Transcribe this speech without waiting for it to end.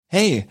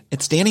Hey,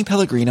 it's Danny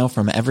Pellegrino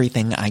from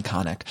Everything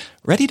Iconic.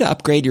 Ready to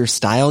upgrade your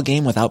style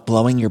game without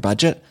blowing your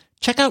budget?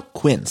 Check out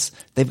Quince.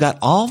 They've got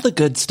all the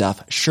good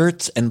stuff,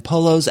 shirts and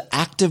polos,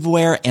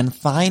 activewear, and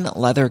fine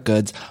leather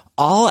goods,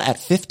 all at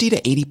 50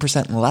 to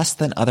 80% less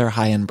than other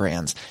high-end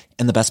brands.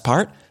 And the best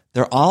part?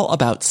 They're all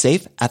about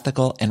safe,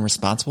 ethical, and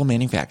responsible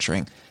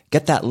manufacturing.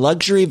 Get that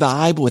luxury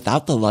vibe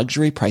without the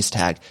luxury price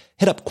tag.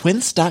 Hit up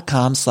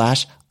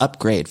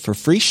quince.com/upgrade for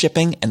free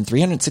shipping and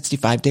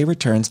 365-day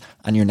returns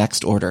on your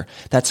next order.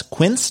 That's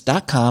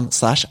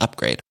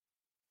quince.com/upgrade.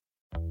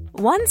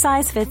 One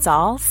size fits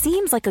all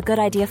seems like a good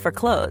idea for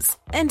clothes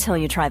until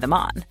you try them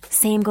on.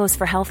 Same goes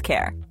for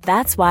healthcare.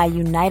 That's why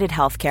United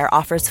Healthcare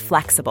offers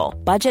flexible,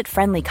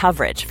 budget-friendly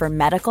coverage for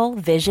medical,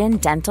 vision,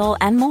 dental,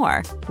 and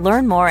more.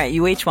 Learn more at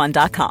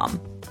uh1.com.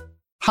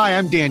 Hi,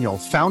 I'm Daniel,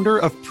 founder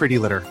of Pretty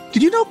Litter.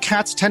 Did you know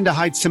cats tend to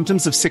hide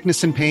symptoms of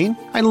sickness and pain?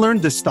 I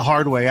learned this the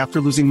hard way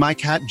after losing my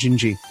cat,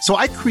 Gingy. So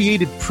I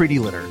created Pretty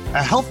Litter,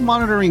 a health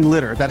monitoring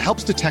litter that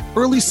helps detect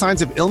early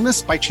signs of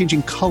illness by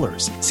changing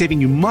colors, saving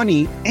you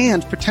money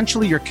and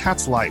potentially your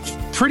cat's life.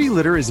 Pretty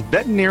Litter is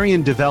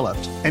veterinarian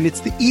developed, and it's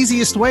the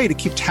easiest way to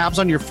keep tabs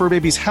on your fur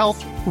baby's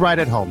health right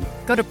at home.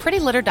 Go to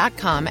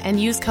prettylitter.com and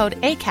use code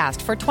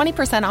ACAST for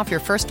 20% off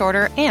your first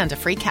order and a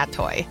free cat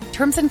toy.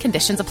 Terms and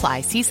conditions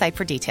apply. See site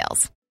for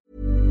details.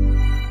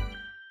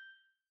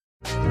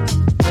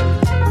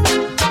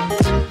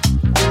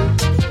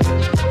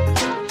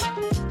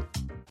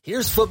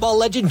 Here's football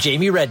legend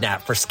Jamie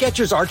Redknapp for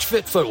Skechers Arch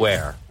Fit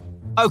footwear.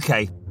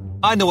 Okay,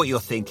 I know what you're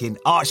thinking.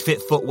 Arch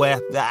Fit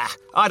footwear?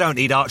 I don't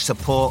need arch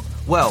support.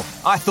 Well,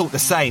 I thought the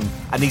same,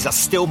 and these are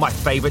still my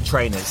favourite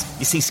trainers.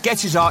 You see,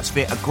 Skechers Arch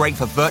Fit are great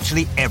for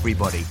virtually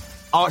everybody.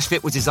 Arch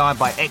Fit was designed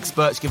by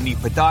experts giving you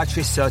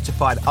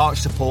podiatrist-certified arch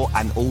support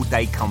and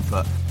all-day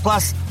comfort.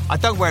 Plus, I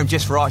don't wear them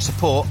just for arch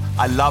support.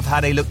 I love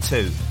how they look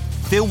too.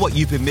 Feel what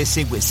you've been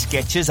missing with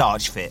Skechers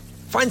Arch Fit.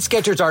 Find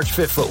Skechers Arch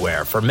Fit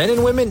footwear for men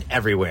and women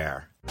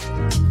everywhere.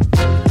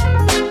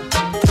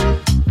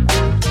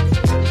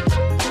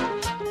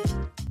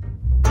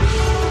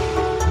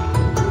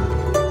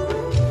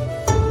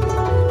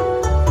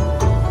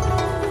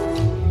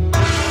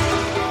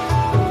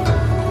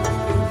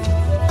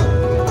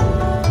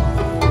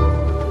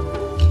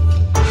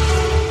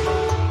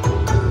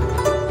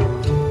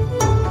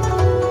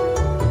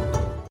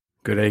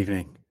 Good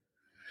evening.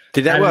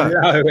 Did that work?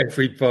 Hello,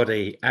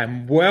 everybody,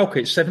 and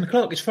welcome. It's 7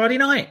 o'clock. It's Friday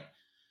night.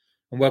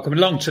 And welcome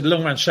along to the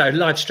Long Run Show,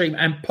 live stream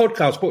and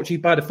podcast brought to you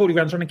by the 40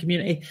 Rounds Running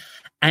community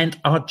and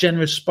our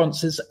generous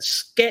sponsors,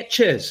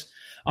 Skechers.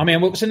 I'm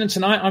Ian Wilson, and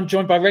tonight I'm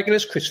joined by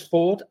regulars Chris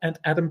Ford and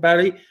Adam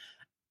Barry,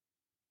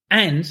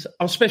 and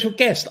our special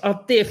guest,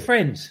 our dear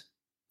friend,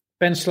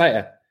 Ben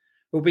Slater,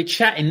 who will be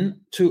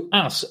chatting to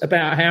us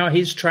about how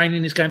his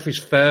training is going for his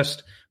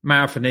first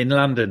marathon in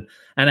London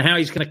and how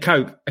he's going to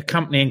cope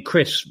accompanying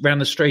Chris around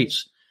the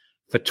streets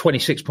for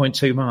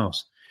 26.2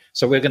 miles.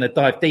 So we're going to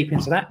dive deep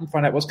into that and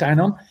find out what's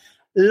going on.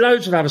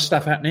 Loads of other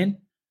stuff happening.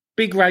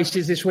 Big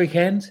races this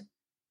weekend.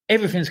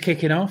 Everything's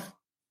kicking off.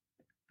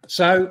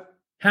 So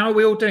how are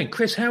we all doing?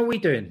 Chris, how are we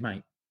doing,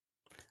 mate?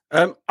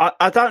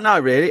 I don't know,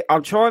 really.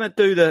 I'm trying to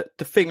do the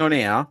thing on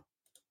here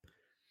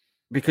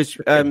because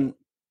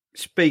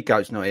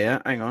Speedgoat's not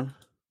here. Hang on.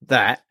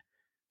 That.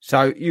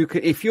 So you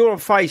could, if you're on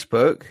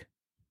Facebook...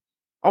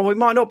 Oh, we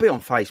might not be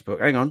on Facebook.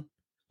 Hang on.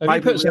 Have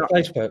you put us on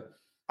Facebook?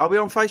 Are we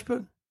on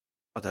Facebook?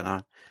 I don't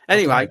know.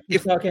 Anyway,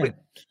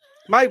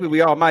 maybe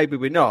we are, maybe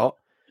we're not.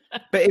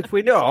 But if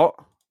we're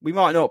not, we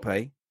might not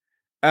be.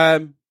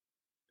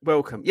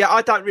 Welcome. Yeah,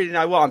 I don't really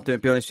know what I'm doing,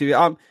 to be honest with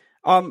you.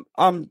 I'm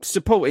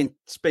supporting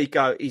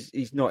Speedgoat.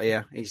 He's not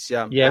here. He's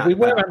we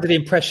were under the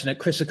impression that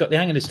Chris has got the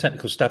hang of this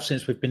technical stuff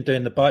since we've been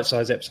doing the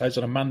bite-sized episodes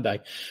on a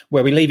Monday,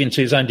 where we leave him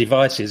to his own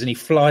devices and he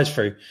flies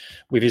through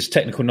with his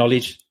technical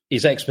knowledge,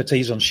 his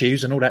expertise on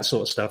shoes and all that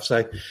sort of stuff. So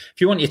if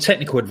you want your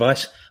technical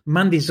advice,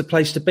 Monday's the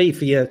place to be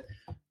for your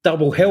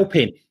double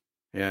helping.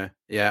 Yeah.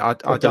 I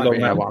don't really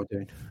know what I'm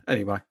doing.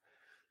 Anyway.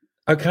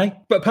 Okay.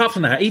 But apart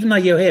from that, even though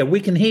you're here,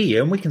 we can hear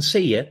you and we can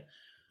see you.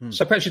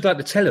 So perhaps you'd like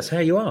to tell us how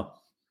you are.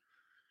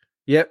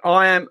 Yeah,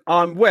 I am.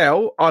 I'm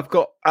well. I've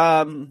got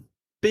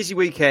busy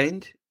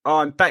weekend.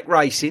 I'm back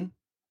racing.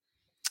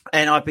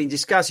 And I've been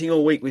discussing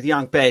all week with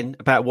young Ben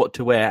about what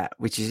to wear,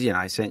 which is,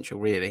 essential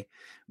really.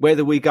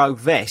 Whether we go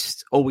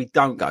vest or we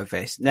don't go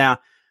vest. Now,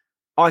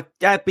 I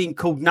have been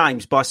called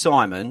names by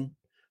Simon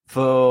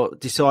for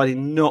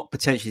deciding not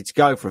potentially to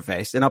go for a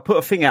vest. And I put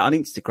a thing out on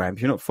Instagram.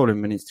 If you're not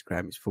following me on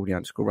Instagram, it's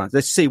 40_runs.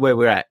 Let's see where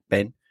we're at,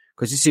 Ben,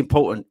 because it's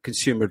important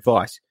consumer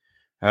advice.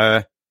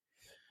 Hang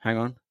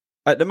on.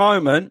 At the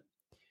moment,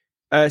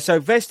 so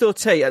vest or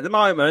tee, at the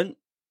moment,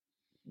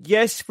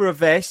 yes for a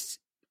vest,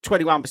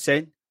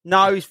 21%.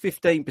 No is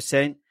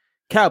 15%.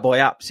 Cowboy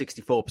up,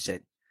 64%.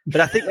 But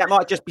I think that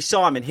might just be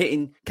Simon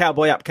hitting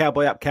cowboy up,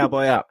 cowboy up,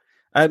 cowboy up.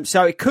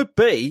 So it could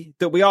be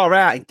that we are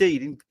out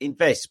indeed in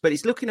vests, but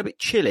it's looking a bit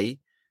chilly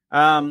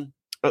at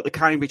the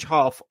Cambridge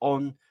Half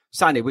on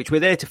Sunday, which we're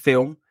there to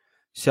film.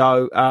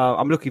 So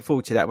I'm looking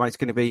forward to that one. It's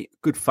going to be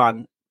good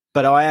fun,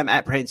 but I am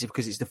apprehensive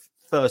because it's the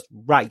first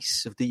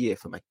race of the year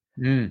for me.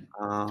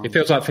 It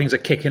feels like things are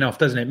kicking off,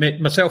 doesn't it?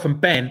 Myself and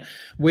Ben,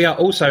 we are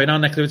also in our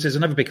neck of the woods. There's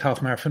another big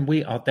half marathon.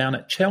 We are down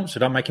at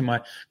Chelmsford. I'm making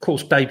my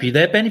course debut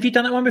there. Ben, have you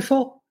done that one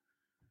before?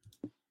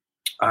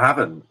 I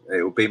haven't.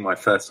 It will be my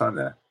first time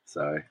there.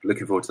 So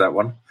looking forward to that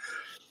one.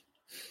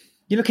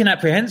 You're looking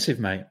apprehensive,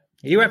 mate.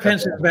 Are you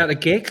apprehensive about the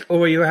gig,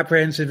 or are you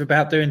apprehensive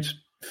about doing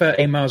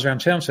 13 miles around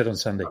Chelmsford on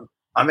Sunday?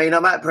 I mean,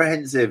 I'm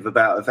apprehensive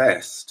about a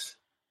vest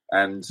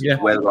and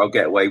whether I'll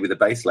get away with a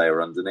base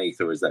layer underneath,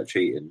 or is that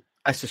cheating?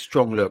 That's a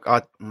strong look.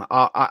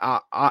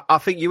 I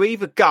think you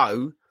either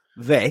go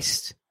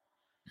vest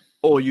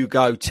or you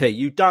go tee.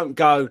 You don't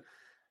go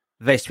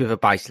vest with a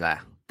base layer.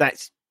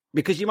 That's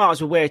because you might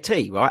as well wear a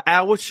tee, right?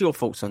 Al, what's your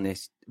thoughts on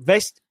this?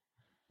 Vest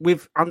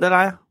with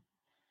underlayer?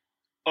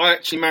 I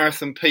actually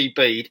marathon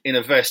PB'd in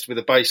a vest with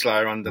a base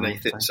layer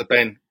underneath it. So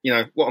Ben,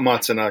 what am I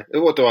to know?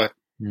 What do I?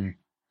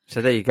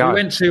 So there you go.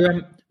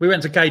 We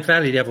went to Gade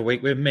Valley the other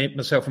week.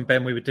 Myself and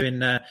Ben. We were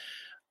doing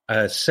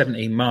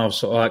 17 miles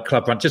sort of like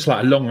club run, just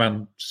like a long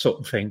run sort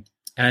of thing.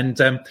 And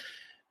and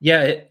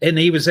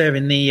he was there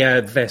in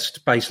the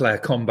vest base layer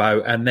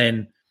combo, and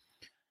then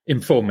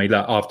informed me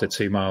that after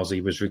 2 miles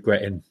he was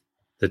regretting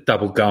the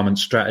double garment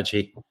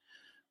strategy.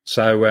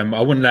 So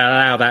I wouldn't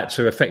allow that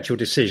to affect your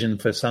decision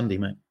for Sunday,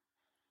 mate.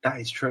 That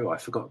is true. I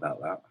forgot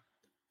about that.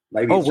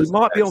 Maybe we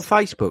might be on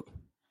Facebook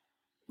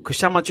because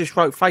someone just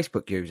wrote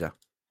Facebook user.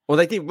 Well,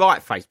 they didn't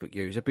write Facebook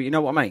user, but you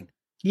know what I mean?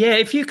 Yeah,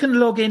 if you can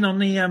log in on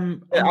the...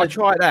 I'll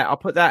try that. I'll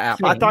put that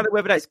out. I don't know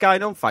whether that's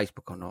going on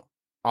Facebook or not.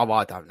 Oh,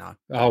 I don't know.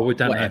 Oh, we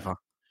don't know.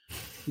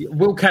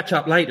 We'll catch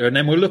up later and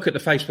then we'll look at the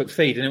Facebook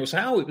feed and it will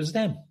say, it was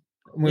them.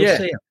 And we'll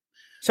see them.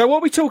 So what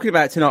are we talking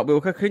about tonight,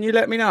 Wilker? Can you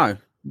let me know?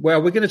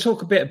 Well, we're going to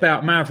talk a bit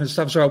about marathon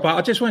stuff as well, but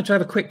I just wanted to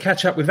have a quick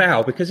catch up with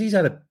Al because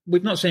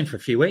we've not seen him for a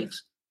few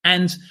weeks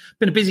and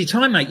been a busy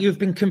time, mate. You've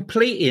been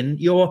completing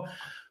your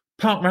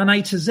Parkrun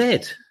A to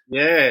Z.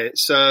 Yeah, it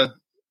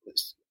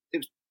was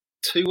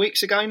 2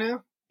 weeks ago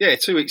now. Yeah,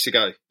 2 weeks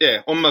ago.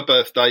 Yeah, on my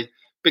birthday,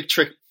 big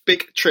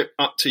trip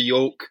up to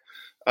York.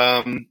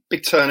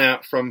 Big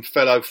turnout from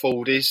fellow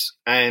Fordies,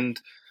 and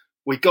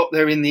we got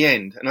there in the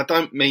end. And I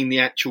don't mean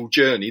the actual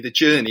journey. The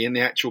journey and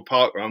the actual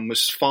parkrun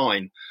was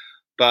fine,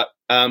 but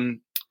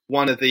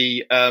one of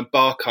the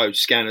barcode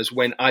scanners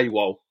went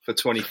AWOL for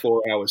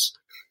 24 hours.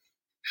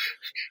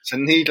 So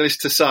needless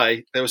to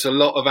say, there was a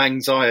lot of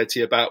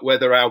anxiety about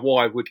whether our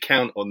Y would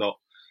count or not.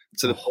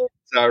 To the point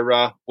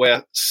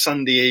where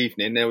Sunday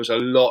evening there was a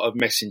lot of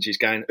messages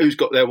going, who's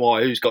got their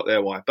Y, who's got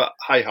their Y. But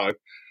hey-ho,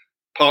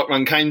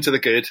 parkrun came to the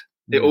good.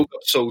 It all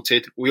got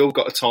sorted. We all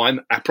got a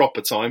time, a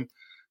proper time.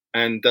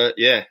 And,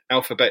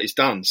 Alphabet is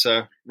done.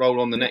 So roll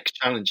on the next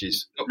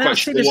challenges.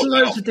 There's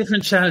loads of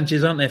different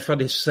challenges, aren't there, for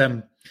this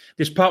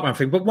this parkrun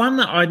thing. But one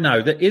that I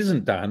know that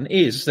isn't done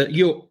is that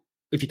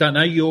if you don't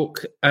know,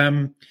 York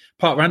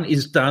Parkrun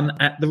is done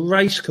at the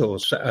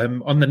racecourse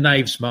on the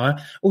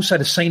Knavesmire. Also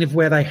the scene of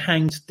where they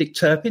hanged Dick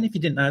Turpin, if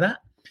you didn't know that.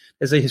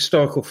 There's a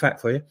historical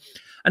fact for you.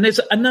 And there's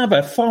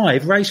another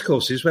 5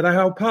 racecourses where they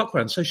hold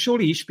parkrun. So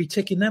surely you should be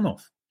ticking them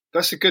off.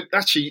 That's a good,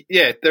 actually,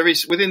 yeah, there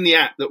is, within the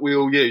app that we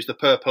all use, the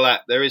Purple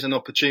app, there is an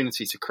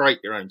opportunity to create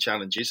your own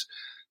challenges.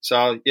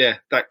 So, yeah,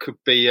 that could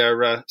be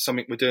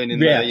something we're doing in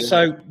there.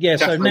 So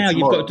now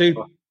you've got to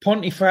do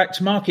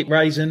Pontefract, Market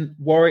Raisin,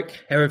 Warwick,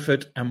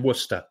 Hereford and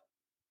Worcester.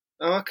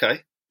 Oh,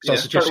 okay. So I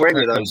don't know where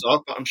any of those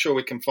are, but I'm sure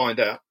we can find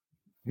out.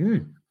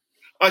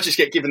 I just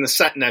get given the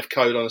sat-nav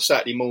code on a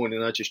Saturday morning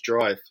and I just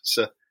drive.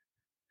 So,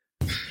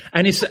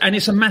 and it's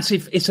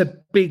a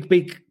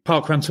big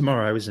parkrun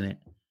tomorrow, isn't it?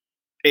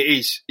 It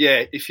is,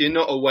 yeah. If you're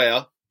not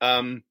aware,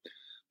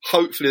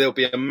 hopefully there'll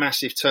be a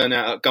massive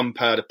turnout at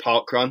Gunpowder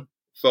Parkrun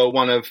for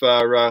one of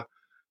our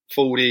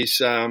Fordies,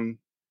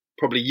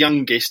 probably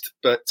youngest,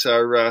 but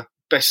our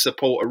best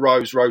supporter,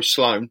 Rose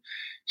Sloan.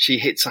 She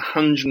hits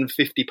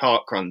 150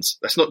 parkruns.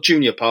 That's not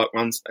junior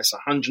parkruns. That's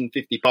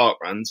 150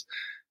 parkruns.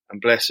 And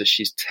bless her,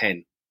 she's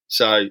 10.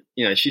 So,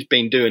 she's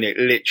been doing it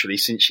literally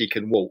since she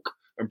can walk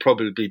and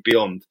probably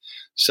beyond.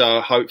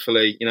 So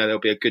hopefully, there'll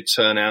be a good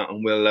turnout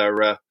and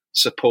we'll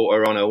support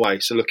her on her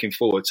way. So looking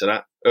forward to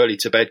that. Early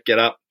to bed, get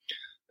up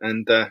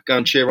and go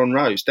and cheer on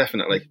Rose,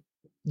 definitely.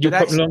 You're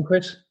putting along,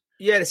 Chris?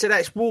 Yeah, so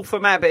that's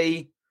Waltham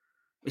Abbey.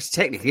 It's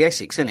technically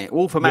Essex, isn't it?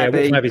 Waltham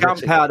Abbey,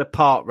 Gunpowder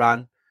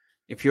Parkrun.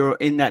 If you're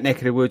in that neck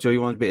of the woods or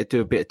you want to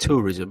do a bit of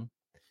tourism,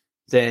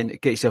 then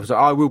get yourself. So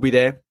I will be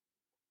there.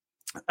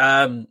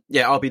 I'll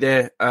be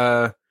there.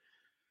 And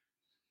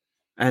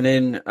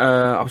then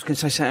I was going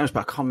to say something else,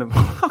 but I can't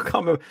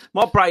remember.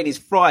 My brain is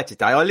fried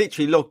today. I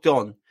literally logged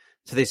on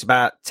to this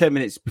about 10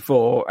 minutes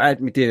before. I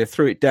had my dinner,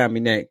 threw it down my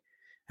neck,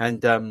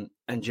 and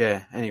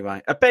yeah.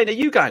 Anyway, Ben, are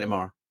you going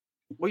tomorrow?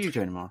 What are you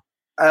doing tomorrow?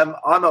 I'm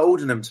at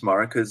Aldenham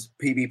tomorrow because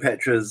PB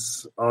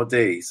Petra's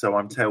RD, so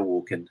I'm tail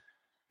walking.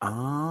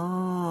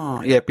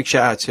 Ah, yeah. Big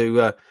shout out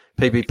to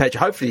PB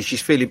Petra. Hopefully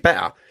she's feeling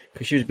better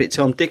because she was a bit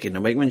Tom Dick in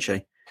the week, wasn't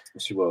she?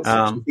 She was.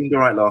 She seemed all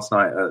right last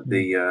night at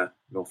the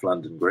North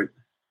London group.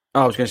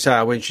 I was going to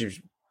say when she was,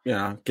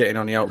 getting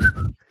on the old.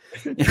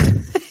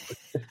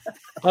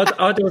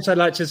 I'd also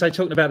like to say,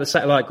 talking about the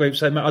satellite group,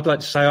 so I'd like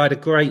to say I had a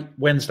great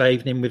Wednesday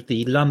evening with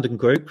the London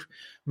group.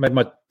 Made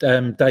my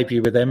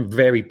debut with them.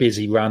 Very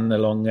busy run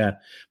along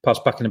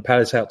past Buckingham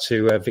Palace out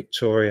to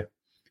Victoria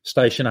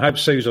Station. I hope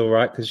Sue's all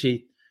right because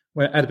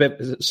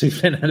Sue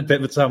Flynn had a bit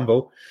of a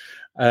tumble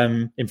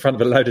in front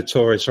of a load of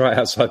tourists right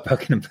outside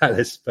Buckingham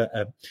Palace. But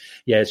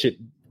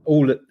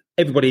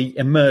everybody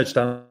emerged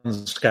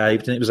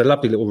unscathed, and it was a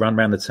lovely little run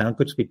around the town.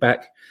 Good to be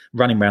back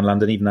running around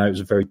London, even though it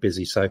was very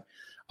busy. So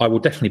I will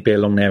definitely be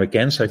along there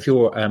again. So if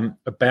you're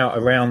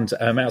around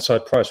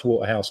outside Price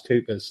Waterhouse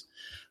Coopers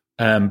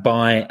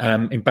by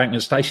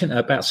Embankment Station at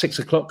about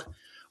 6:00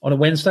 on a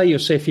Wednesday, you'll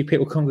see a few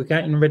people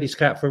congregating and ready to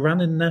go out for a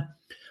run. And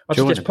I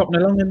suggest popping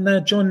along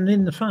and joining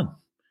in the fun.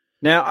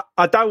 Now,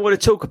 I don't want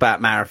to talk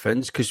about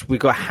marathons because we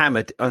got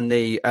hammered on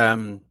the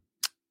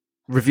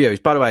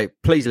reviews. By the way,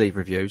 please leave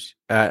reviews,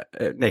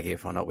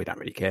 negative or not, we don't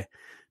really care.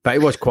 But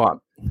it was quite,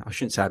 I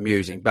shouldn't say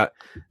amusing, but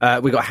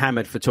we got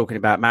hammered for talking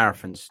about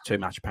marathons too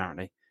much,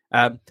 apparently.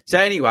 So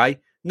anyway,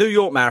 New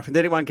York Marathon, did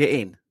anyone get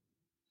in?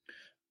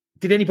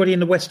 Did anybody in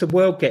the Western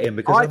world get in?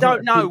 Because I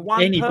don't know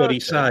anybody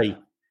say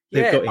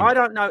they've got in. I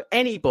don't know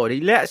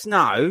anybody. Let us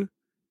know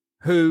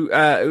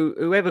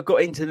whoever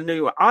got into the New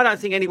York. I don't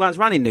think anyone's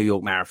running New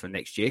York Marathon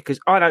next year because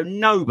I know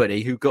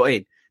nobody who got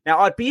in. Now,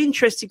 I'd be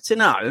interested to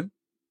know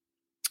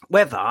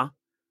whether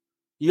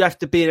you have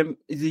to be in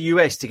the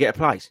US to get a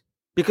place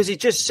because it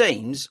just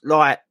seems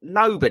like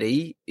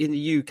nobody in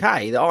the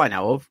UK that I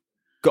know of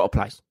got a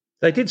place.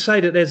 They did say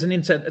that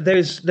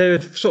there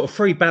are sort of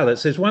three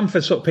ballots. There's one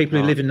for sort of people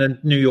who live in the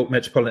New York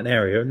metropolitan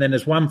area, and then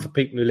there's one for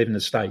people who live in the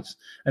States,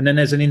 and then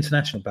there's an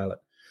international ballot.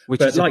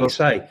 But like you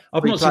say,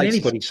 I've not seen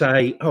anybody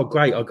say, "Oh,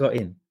 great, I got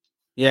in."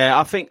 Yeah,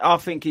 I think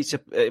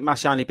it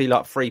must only be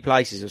like 3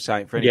 places or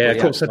something for anybody. Yeah,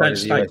 of course they don't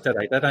state, do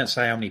they? They don't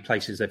say how many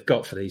places they've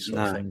got for these sort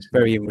of things.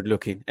 Very inward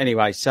looking.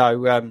 Anyway,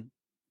 so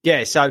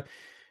so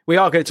we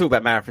are going to talk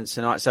about marathons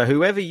tonight. So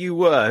whoever you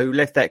were who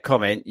left that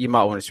comment, you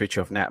might want to switch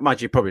off now.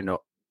 Mind you, probably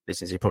not.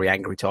 Listeners, you're probably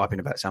angry typing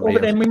about somebody.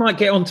 But then we might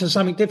get on to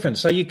something different.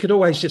 So you could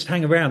always just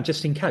hang around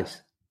just in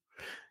case.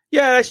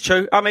 Yeah, that's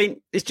true. I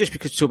mean, it's just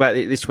because we talk about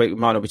it this week, we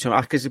might not be talking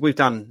about because we've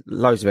done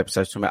loads of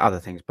episodes talking about other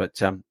things.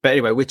 But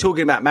anyway, we're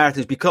talking about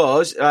marathons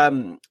because,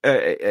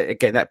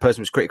 again, that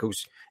person was critical.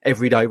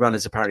 Everyday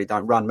runners apparently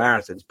don't run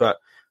marathons. But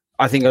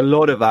I think a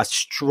lot of us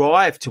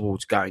strive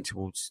towards going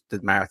towards the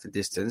marathon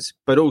distance.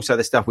 But also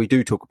the stuff we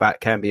do talk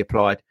about can be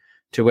applied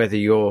to whether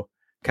you're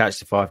Couch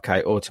to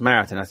 5K or to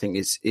marathon. I think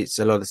it's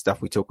a lot of the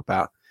stuff we talk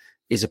about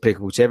is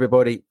applicable to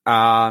everybody.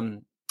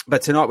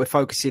 But tonight we're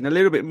focusing a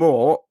little bit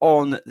more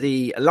on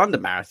the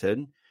London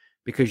Marathon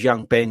because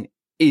young Ben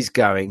is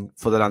going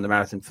for the London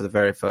Marathon for the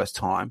very first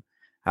time.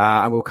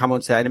 And we'll come on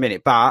to that in a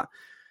minute. But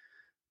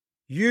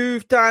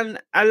you've done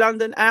a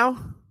London, Al?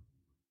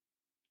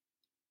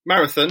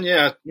 Marathon,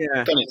 yeah.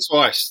 I've done it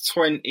twice,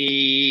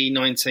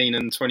 2019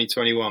 and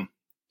 2021.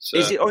 So.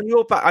 Is it on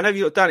your I know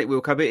you've done it,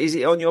 Wilco, but is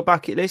it on your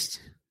bucket list?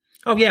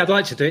 Oh, yeah, I'd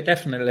like to do it,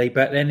 definitely.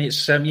 But then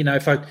it's,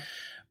 if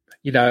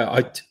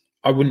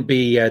I wouldn't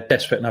be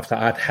desperate enough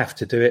that I'd have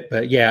to do it.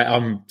 But, yeah,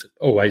 I'm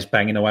always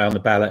banging away on the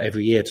ballot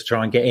every year to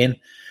try and get in.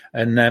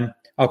 And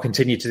I'll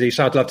continue to do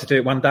so. I'd love to do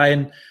it one day.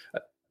 And,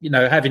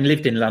 having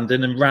lived in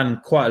London and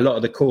run quite a lot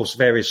of the course,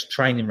 various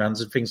training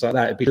runs and things like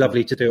that, it'd be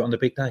lovely to do it on the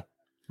big day.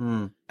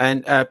 And,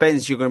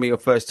 Ben's, you're going to be your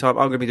first time.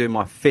 I'm going to be doing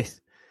my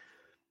 5th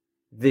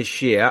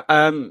this year.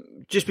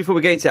 Just before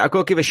we get into it, I've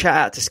got to give a shout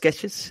out to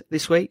Skechers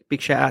this week. Big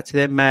shout out to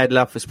them. Mad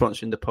love for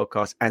sponsoring the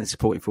podcast and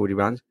supporting 40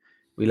 Runs.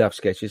 We love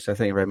Skechers, so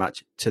thank you very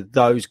much to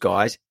those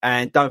guys.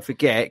 And don't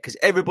forget, because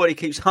everybody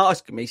keeps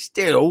asking me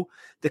still,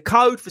 the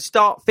code for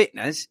Start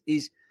Fitness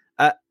is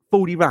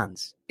 40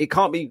 Runs. It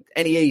can't be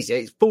any easier.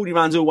 It's 40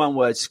 Runs, all one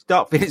word.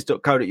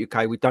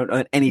 Startfitness.co.uk. We don't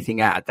earn anything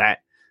out of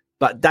that.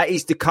 But that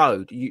is the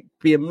code. You'd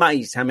be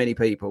amazed how many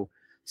people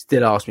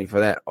still ask me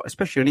for that,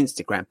 especially on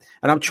Instagram.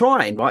 And I'm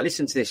trying, right,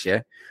 listen to this,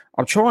 yeah?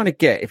 I'm trying to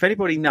get, if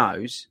anybody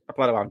knows,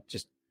 by the way, I'm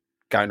just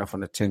going off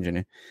on a tangent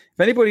here. If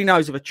anybody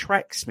knows of a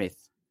Tracksmith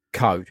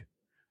code,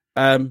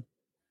 because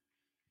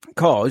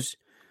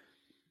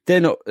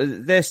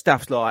their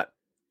stuff's like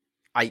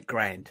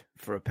 $8,000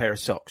 for a pair of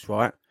socks,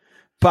 right?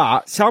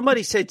 But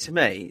somebody said to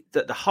me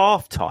that the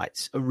half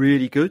tights are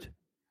really good,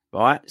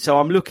 right? So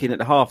I'm looking at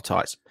the half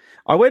tights.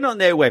 I went on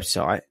their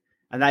website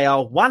and they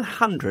are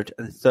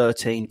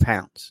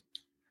 £113.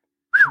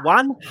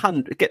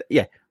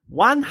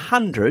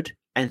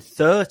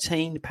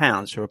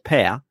 £113 for a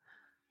pair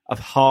of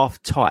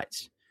half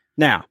tights.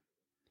 Now,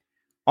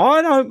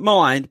 I don't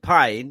mind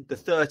paying the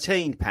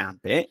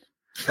 £13 bit,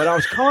 but I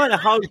was kind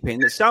of hoping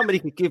that somebody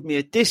could give me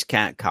a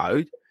discount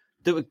code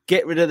that would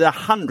get rid of the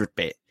 100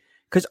 bit.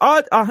 Because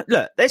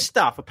look, their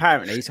stuff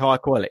apparently is high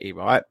quality,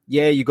 right?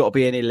 Yeah, you got to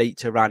be an elite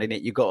to run in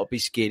it. You got to be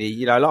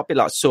skinny, a bit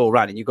like Saw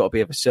running. You got to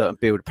be of a certain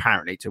build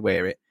apparently to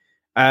wear it.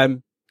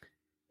 It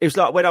was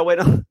like when I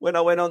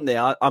went on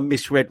there, I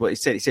misread what it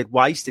said. It said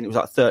waist, and it was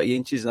like 30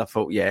 inches, and I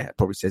thought, yeah, it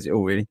probably says it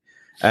all really.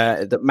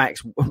 The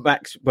max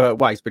waist, but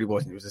it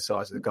wasn't. It was the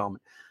size of the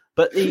garment.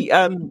 But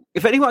the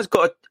if anyone's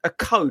got a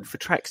code for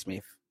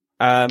Tracksmith,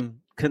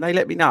 can they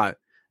let me know?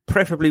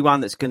 Preferably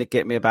one that's going to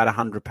get me about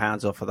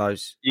 £100 off of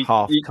those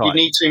half tights. You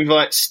need to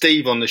invite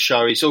Steve on the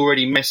show. He's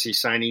already messaged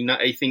saying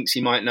he thinks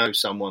he might know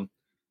someone.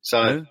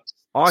 So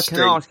I can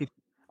ask if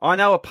I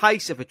know a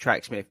pacer for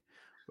Tracksmith.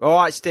 All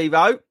right,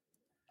 Steve-O,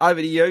 over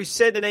to you.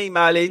 Send an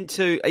email in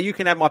to, you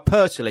can have my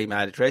personal email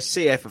address,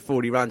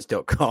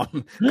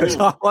 cf@40runs.com, because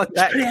I want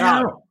that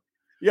code.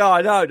 Yeah,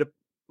 I know.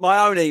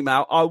 My own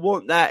email, I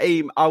want that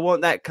I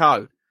want that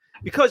code.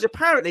 Because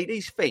apparently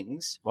these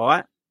things,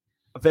 right,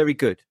 are very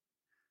good.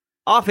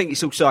 I think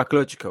it's all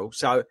psychological,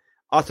 so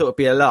I thought it'd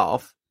be a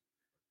laugh,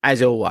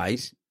 as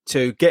always,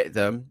 to get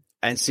them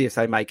and see if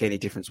they make any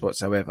difference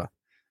whatsoever.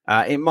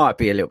 It might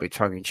be a little bit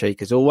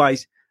tongue-in-cheek, as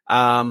always.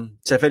 So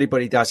if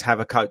anybody does have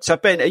a code. So,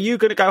 Ben, are you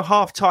going to go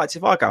half tights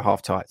if I go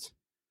half tights?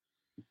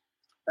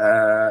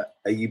 Are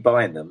you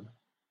buying them?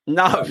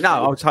 No,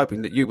 I was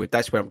hoping that you would.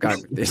 That's where I'm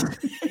going with this.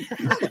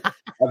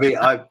 I mean,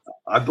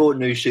 I bought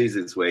new shoes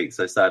this week,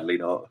 so sadly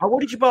not. Oh,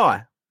 what did you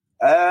buy?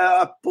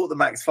 I bought the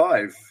Max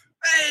 5.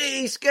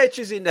 Hey,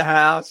 Skechers in the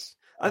house.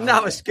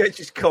 Another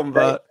Skechers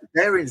convert.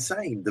 They're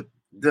insane.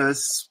 The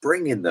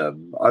spring in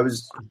them. I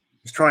was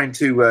trying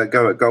to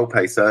go at goal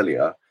pace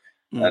earlier,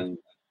 and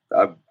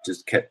I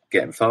just kept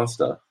getting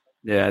faster.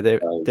 Yeah,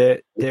 they're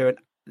 68.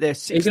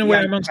 Are you going to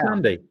wear them on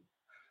Sunday?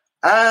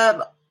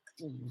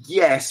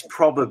 Yes,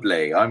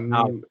 probably.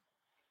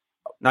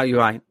 No,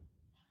 you ain't.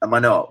 Am I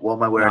not? What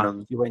am I wearing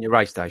on? You're wearing your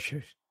race day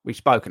shoes. We've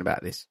spoken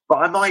about this. But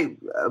I might.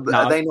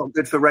 Are they not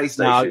good for race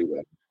day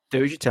shoes?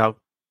 Do as you tell.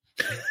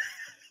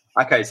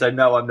 Okay, so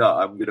no, I'm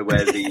not. I'm going to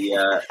wear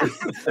the.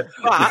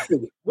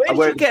 But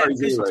where did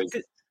you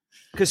get?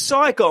 Because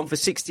Sai got them for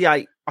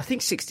 68. I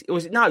think 60.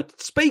 Was it? No,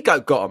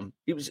 Speedgoat got them.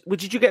 It was.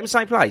 Did you get them the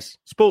same place?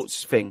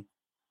 Sports thing.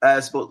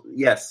 Sport.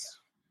 Yes,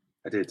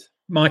 I did.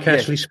 Mike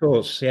Ashley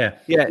Sports. Yeah.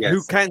 Yes.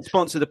 Who can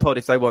sponsor the pod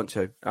if they want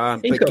to?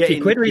 He's got a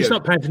few quid. He's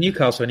not paying for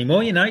Newcastle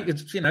anymore.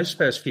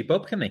 Spares a few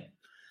bob, can he?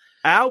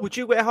 Al, would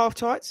you wear half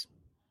tights?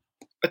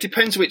 It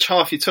depends which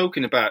half you're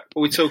talking about.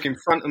 Are we talking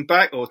front and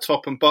back or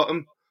top and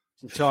bottom?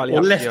 Entirely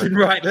or left and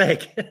right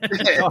leg.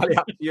 Entirely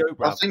up to you,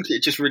 bro. I think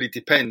it just really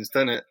depends,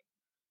 doesn't it?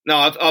 No,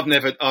 I've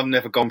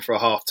never gone for a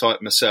half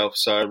tight myself,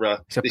 so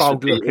it's a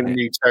bold look, in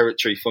new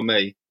territory for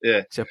me.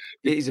 Yeah, it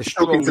is a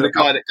strong look. For the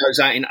guy that goes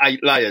out in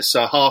 8 layers,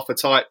 so half a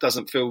tight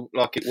doesn't feel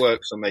like it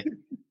works for me.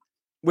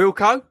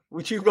 Wilco,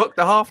 would you rock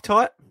the half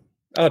tight?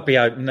 I'd be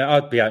open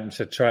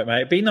to try it, mate.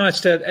 It'd be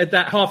nice to at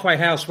that halfway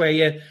house where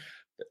you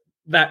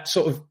that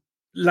sort of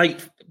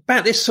late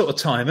about this sort of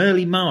time,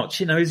 early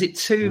March. Is it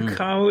too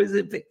cold? Is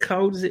it a bit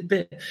cold? Is it a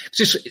bit?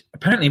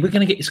 Apparently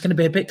it's going to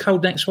be a bit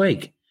cold next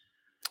week.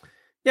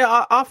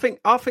 Yeah, I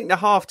think the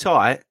half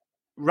tight,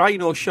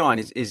 rain or shine,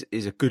 is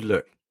a good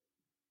look.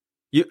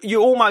 You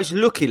almost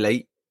look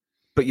elite,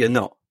 but you're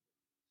not.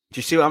 Do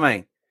you see what I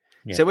mean?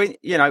 Yeah. So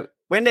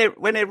when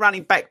they're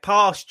running back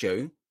past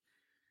you,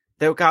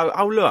 they'll go,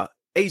 "Oh look,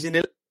 he's an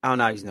elite." Oh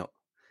no, he's not.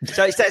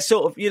 So it's that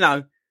sort of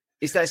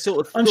it's that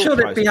sort of. I'm sure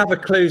there'd be other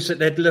clues that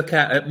they'd look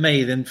at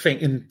me and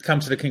think and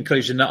come to the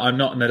conclusion that I'm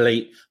not an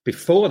elite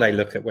before they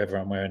look at whether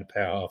I'm wearing a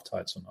pair of half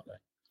tights or not.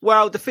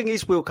 Well, the thing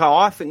is, Wilco,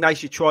 I think they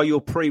should try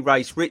your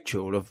pre-race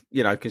ritual of,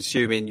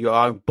 consuming your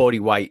own body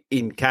weight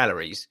in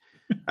calories,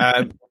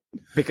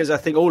 because I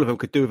think all of them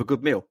could do with a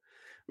good meal.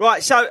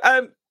 Right. So,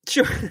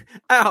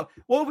 Al,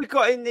 what have we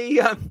got in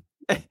the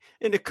I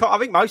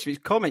think most of his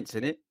comments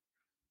in it.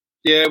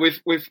 Yeah,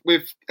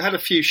 we've had a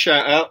few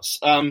shout outs.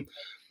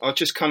 I'll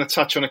just kind of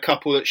touch on a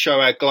couple that show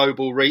our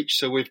global reach.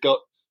 So we've got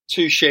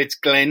Two Sheds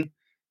Glenn.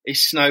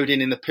 He's snowed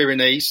in the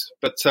Pyrenees,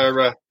 but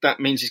that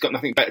means he's got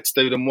nothing better to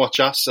do than watch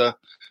us.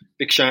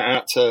 Big shout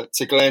out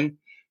to Glenn.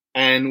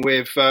 And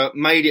we've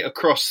made it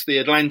across the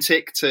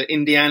Atlantic to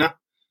Indiana.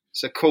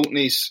 So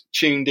Courtney's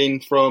tuned in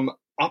from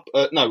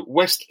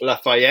West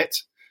Lafayette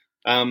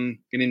in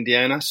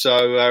Indiana.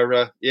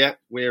 So,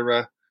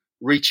 we're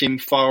reaching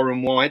far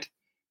and wide.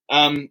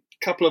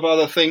 Couple of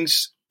other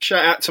things.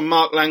 Shout out to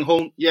Mark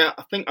Langhorn. Yeah,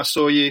 I think I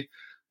saw you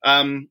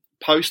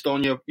post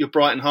on your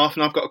Brighton half,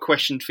 and I've got a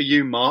question for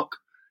you, Mark.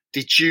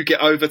 Did you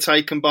get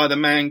overtaken by the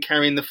man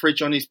carrying the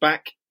fridge on his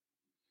back?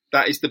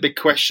 That is the big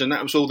question.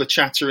 That was all the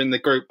chatter in the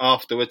group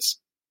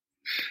afterwards.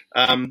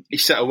 He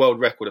set a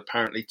world record,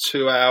 apparently,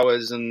 2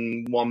 hours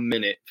and 1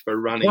 minute for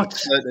running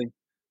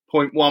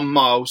 13.1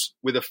 miles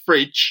with a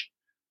fridge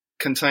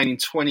containing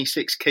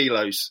 26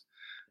 kilos.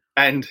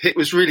 And it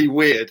was really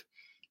weird.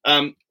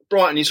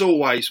 Brighton is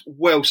always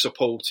well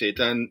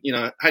supported and,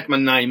 had my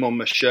name on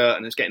my shirt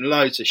and was getting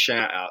loads of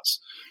shout outs.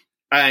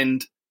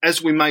 And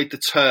as we made the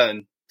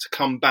turn to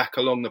come back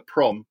along the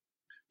prom,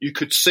 you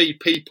could see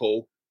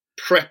people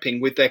prepping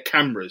with their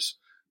cameras,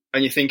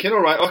 and you're thinking, all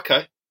right,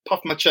 okay,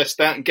 puff my chest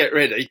out and get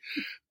ready.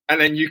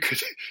 And then you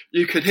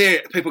could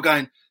hear people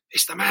going,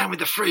 "It's the man with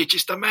the fridge,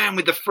 it's the man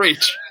with the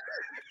fridge."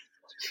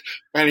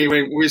 And he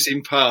went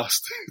whizzing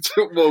past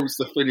towards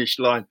the finish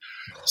line.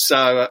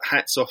 So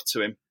hats off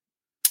to him.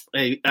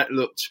 That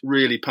looked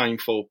really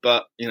painful,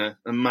 but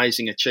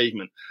amazing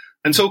achievement.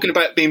 And talking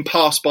about being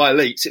passed by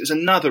elites, it was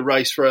another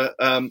race for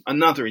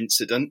another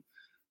incident.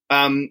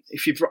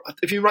 If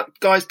you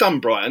guys done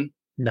Brighton?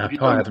 No, Have you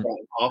I done haven't.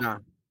 Brighton Half? No.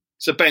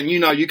 So Ben,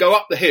 you go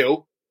up the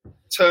hill,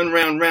 turn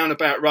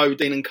roundabout road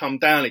in, and come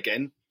down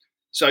again.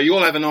 So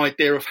you'll have an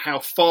idea of how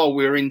far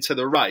we're into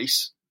the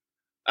race.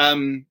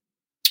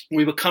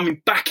 We were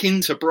coming back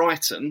into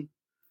Brighton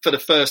for the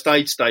first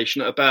aid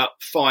station at about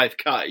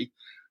 5k,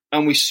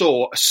 and we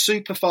saw a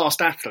super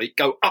fast athlete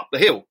go up the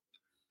hill,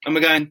 and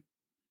we're going,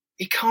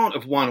 he can't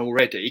have won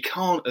already. He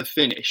can't have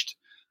finished,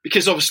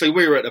 because obviously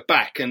we were at the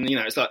back, and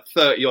it's like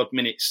 30 odd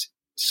minutes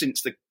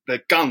since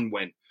the gun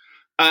went.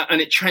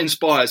 And it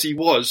transpires he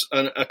was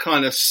a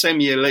kind of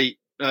semi-elite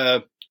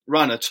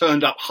runner,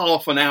 turned up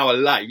half an hour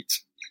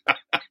late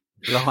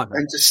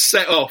and just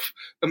set off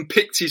and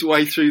picked his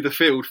way through the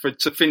field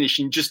to finish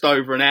in just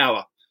over an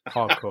hour.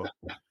 Hardcore.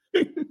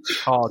 It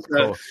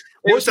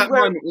was that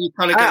moment when you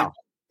kind of go,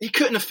 he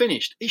couldn't have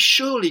finished. He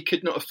surely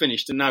could not have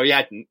finished. And no, he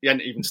hadn't. He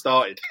hadn't even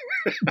started.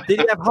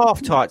 Did he have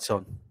half tights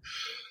on?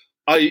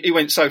 He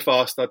went so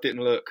fast I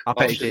didn't look. I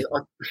bet he did.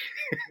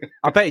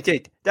 I bet he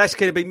did. That's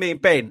going to be me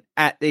and Ben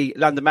at the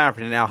London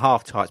Marathon in our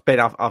half tights. Ben,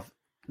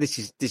 this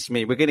is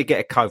me. We're going to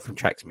get a code from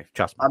Tracksmith.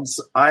 Trust me.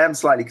 I am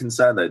slightly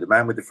concerned though. The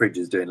man with the fridge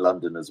is doing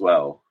London as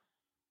well.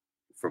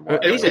 From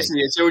what Has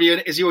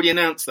he already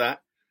announced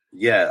that?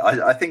 Yeah,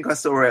 I think I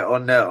saw it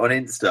on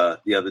Insta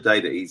the other day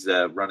that he's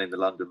running the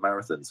London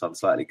Marathon. So I'm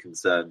slightly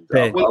concerned.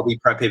 I'll be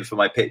prepping for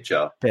my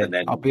picture. Ben, and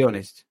then I'll be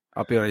honest.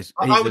 I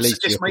would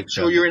suggest make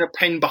sure you're in a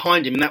pen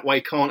behind him, and that way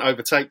he can't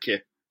overtake you.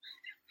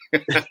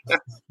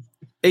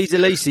 He's the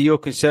least of your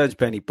concerns,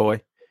 Benny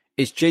boy.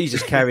 It's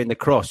Jesus carrying the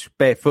cross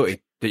barefooted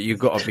that you've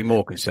got to be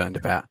more concerned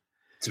about.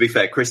 To be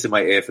fair, Chris in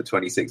my ear for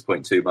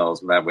 26.2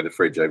 miles, man with a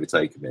fridge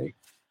overtaking me.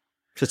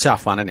 It's a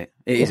tough one, isn't it?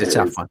 It is a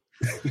tough one.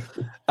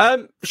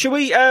 Shall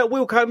we,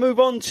 Wilco, move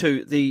on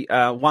to the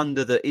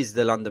wonder that is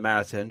the London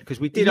Marathon? Because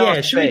we did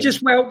ask should Ben. we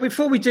just,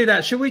 before we do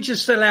that, should we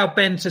just allow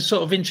Ben to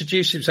sort of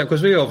introduce himself?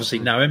 Because we obviously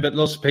know him, but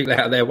lots of people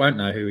out there won't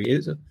know who he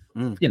is.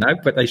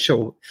 But they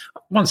sure,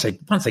 once they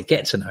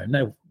get to know him,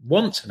 they'll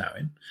want to know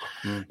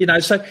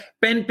him. So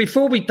Ben,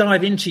 before we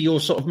dive into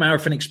your sort of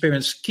marathon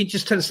experience, can you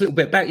just tell us a little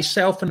bit about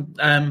yourself and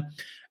a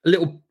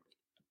little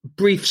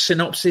brief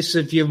synopsis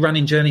of your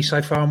running journey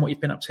so far and what you've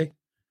been up to?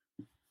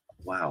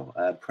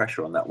 Wow,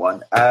 pressure on that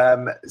one.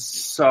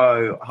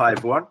 So, hi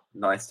everyone,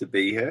 nice to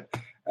be here.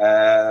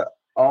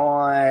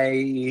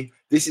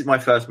 This is my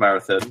first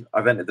marathon.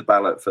 I've entered the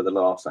ballot for the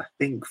last, I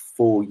think,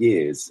 4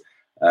 years,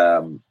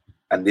 and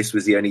this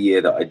was the only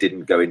year that I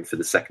didn't go in for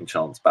the second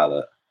chance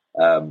ballot,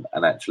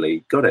 and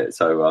actually got it.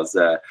 So I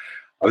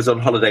was on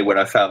holiday when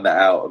I found that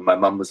out, and my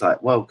mum was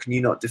like, "Well, can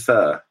you not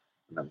defer?"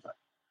 And I was like,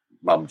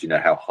 "Mum, do you know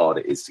how hard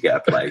it is to get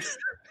a place?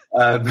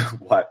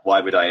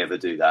 Why would I ever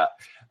do that?"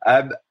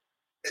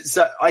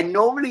 So I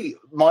normally,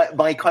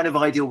 my kind of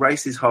ideal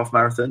race is half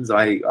marathons.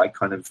 I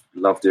kind of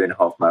love doing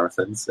half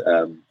marathons.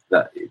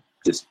 That it's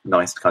just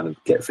nice to kind of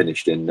get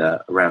finished in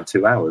around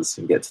 2 hours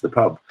and get to the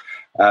pub.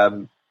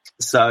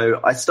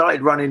 So I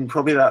started running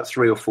probably about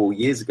 3 or 4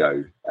 years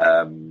ago.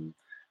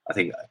 I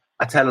think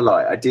I tell a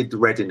lie. I did the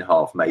Reading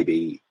half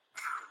maybe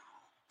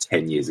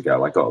 10 years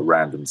ago. I got a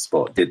random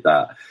spot, did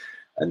that,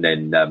 and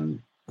then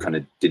kind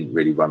of didn't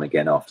really run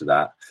again after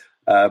that.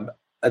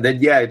 And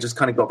then, just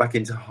kind of got back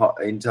into half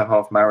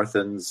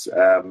marathons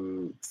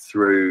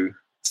through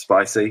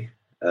Spicy,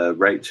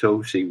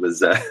 Rachel. She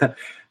was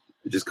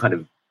just kind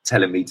of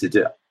telling me to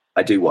do.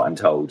 I do what I'm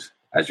told,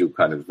 as you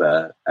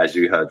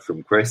heard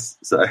from Chris.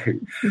 So,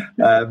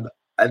 and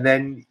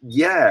then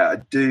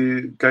I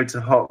do go to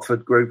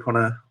Hertford Group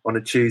on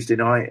a Tuesday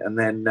night, and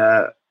then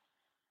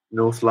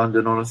North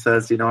London on a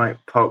Thursday night.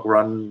 Park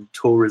run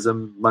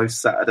tourism most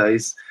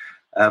Saturdays,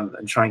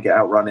 and try and get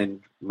out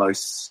running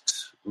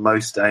most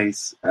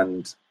days.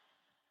 And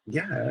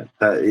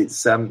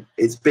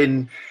it's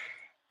been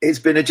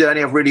a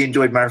journey. I've really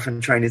enjoyed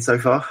marathon training so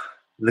far.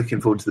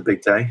 Looking forward to the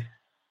big day,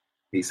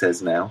 he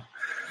says now.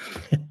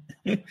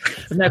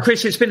 Now,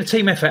 Chris, it's been a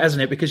team effort,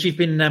 hasn't it? Because you've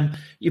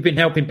been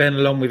helping Ben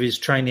along with his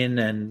training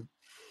and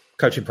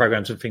coaching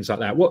programs and things like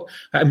that.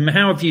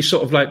 How have you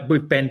sort of, like,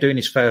 with Ben doing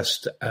his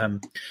first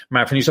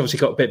marathon? He's obviously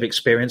got a bit of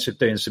experience of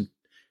doing some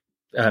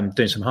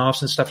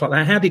halves and stuff like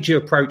that. How did you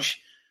approach,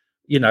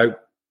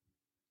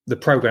 the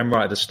program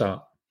right at the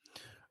start?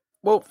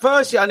 Well,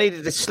 firstly, I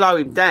needed to slow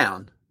him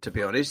down, to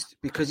be honest,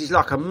 because he's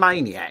like a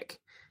maniac.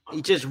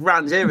 He just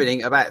runs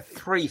everything about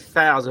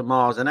 3,000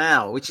 miles an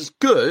hour, which is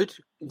good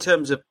in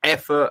terms of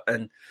effort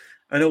and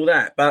all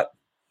that. But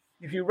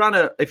if you run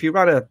a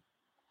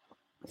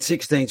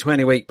 16,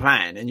 20-week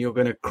plan and you're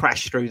going to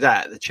crash through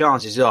that, the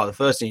chances are the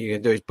first thing you're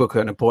going to do is book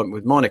an appointment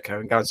with Monica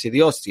and go and see the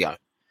osteo.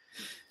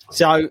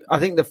 So I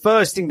think the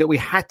first thing that we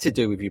had to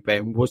do with you,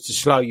 Ben, was to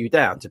slow you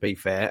down, to be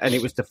fair. And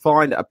it was to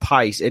find a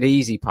pace, an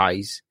easy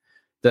pace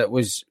that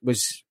was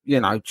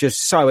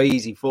just so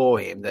easy for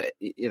him, that,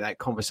 that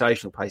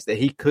conversational pace, that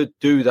he could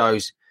do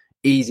those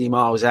easy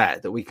miles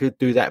at, that we could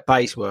do that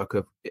base work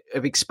of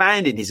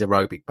expanding his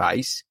aerobic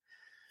base.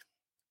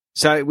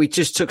 So we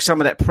just took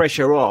some of that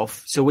pressure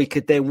off so we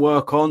could then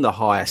work on the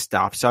higher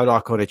stuff. So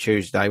like on a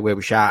Tuesday where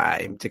we shout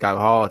at him to go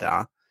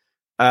harder,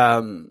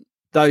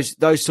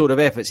 those sort of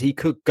efforts, he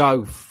could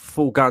go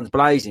full guns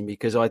blazing,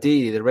 because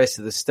ideally the rest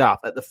of the stuff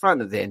at the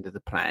front of the end of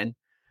the plan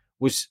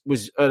was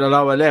at a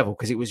lower level,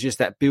 because it was just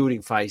that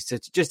building phase to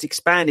just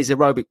expand his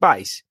aerobic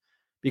base,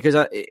 because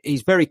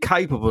he's very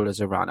capable as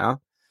a runner,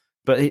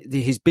 but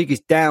his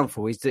biggest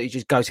downfall is that he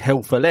just goes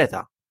hell for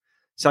leather.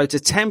 So to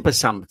temper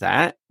some of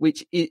that,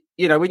 which,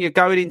 when you're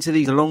going into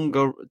these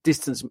longer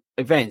distance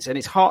events, and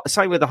it's hard,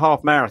 same with the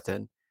half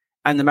marathon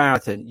and the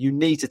marathon, you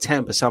need to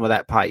temper some of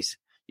that pace.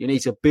 You need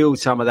to build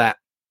some of that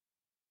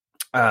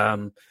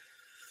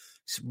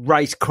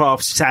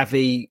racecraft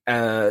savvy,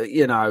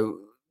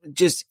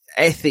 just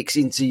ethics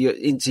into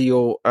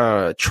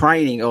your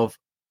training of,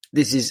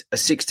 this is a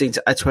 16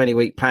 to a 20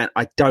 week plan.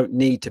 I don't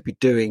need to be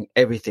doing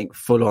everything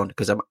full on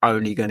because I'm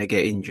only going to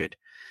get injured.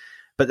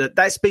 But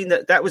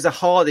that was the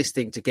hardest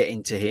thing to get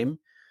into him.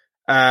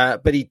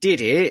 But he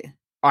did it.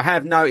 I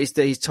have noticed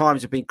that his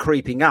times have been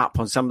creeping up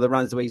on some of the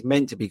runs where he's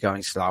meant to be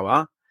going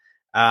slower.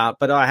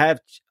 But I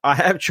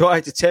have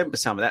tried to temper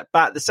some of that.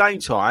 But at the same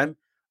time,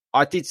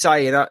 I did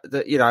say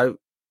that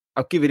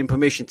I've given him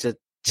permission to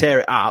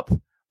tear it up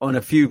on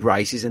a few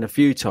races and a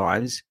few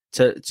times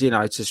to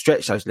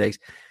stretch those legs.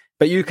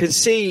 But you can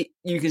see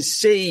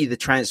the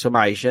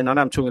transformation. I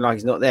know I'm talking like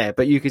he's not there,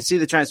 but you can see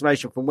the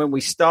transformation from when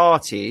we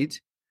started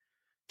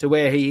to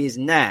where he is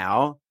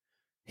now.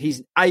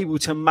 He's able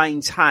to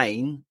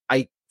maintain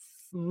a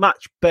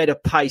much better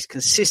pace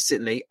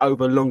consistently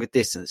over longer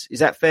distance. Is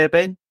that fair,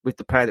 Ben, with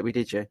the plan that we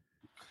did, yeah?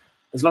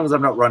 As long as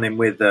I'm not running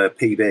with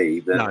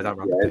PB, then no, don't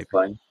run it's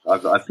fine.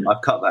 I've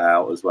cut that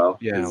out as well.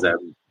 Yeah.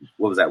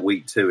 What was that,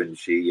 week 2, and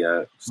she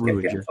just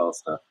kept getting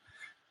faster.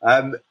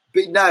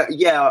 But no,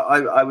 yeah,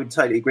 I would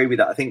totally agree with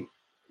that. I think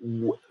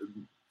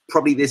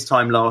probably this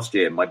time last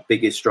year, my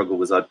biggest struggle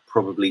was I'd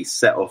probably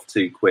set off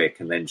too quick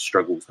and then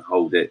struggle to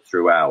hold it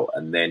throughout,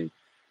 and then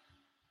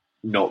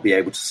not be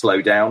able to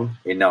slow down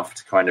enough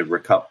to kind of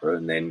recover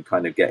and then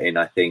kind of get in.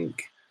 I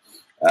think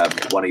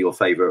one of your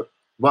favourite,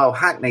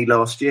 Hackney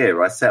last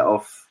year, I set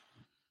off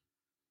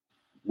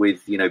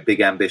with,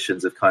 big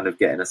ambitions of kind of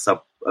getting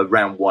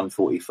around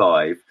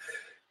 1:45,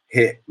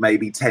 hit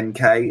maybe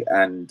 10K,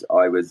 and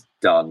I was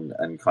done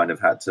and kind of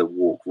had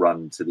to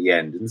run to the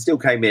end, and still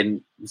came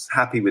in, was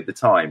happy with the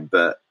time,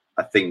 but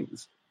I think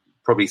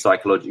probably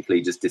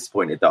psychologically just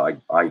disappointed that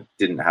I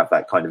didn't have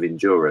that kind of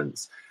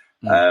endurance.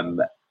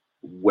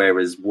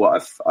 Whereas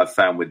what I've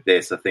found with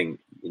this, I think,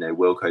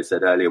 Wilco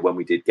said earlier when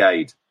we did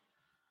Gade,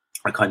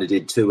 I kind of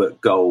did 2 at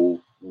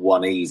goal,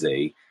 1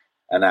 easy,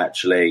 and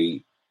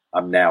actually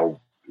I'm now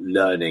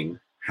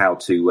learning how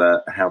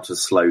to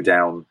slow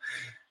down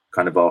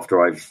kind of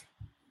after I've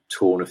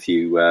torn a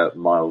few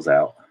miles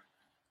out.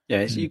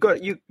 Yeah, so you've got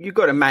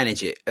to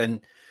manage it, and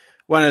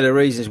one of the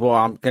reasons why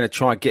I'm going to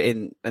try and get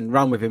in and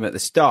run with him at the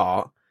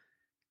start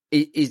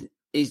is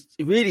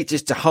really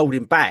just to hold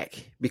him back,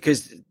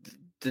 because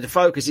the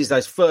focus is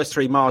those first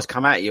 3 miles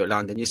come at you at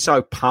London. You're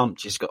so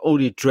pumped. You've got all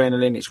the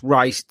adrenaline. It's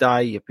race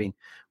day. You've been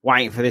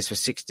waiting for this for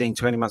 16,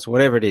 20 months,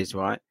 whatever it is,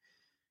 right?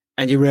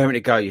 And you're raring to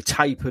go. You're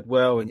tapered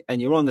well,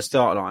 and you're on the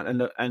start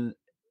line. And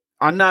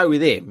I know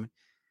with him,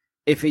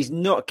 if he's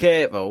not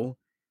careful,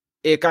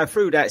 he'll go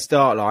through that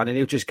start line and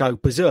he'll just go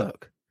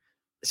berserk.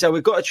 So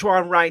we've got to try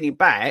and rein him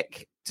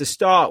back to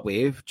start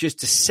with, just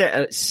to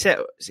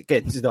settle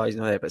again, he's not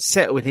there, but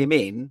settle him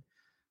in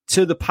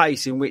to the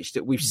pace in which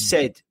that we've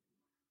said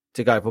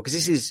to go for, because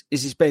this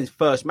is Ben's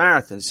first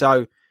marathon.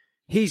 So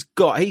he's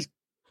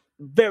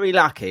very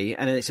lucky,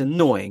 and it's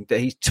annoying that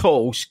he's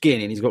tall,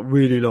 skinny, and he's got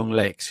really long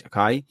legs.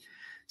 Okay,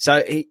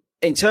 so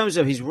in terms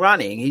of his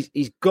running,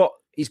 he's got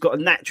a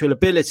natural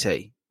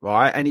ability,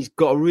 right, and he's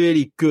got a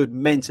really good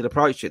mental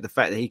approach to it. The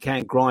fact that he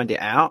can grind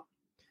it out.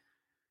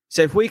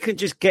 So if we can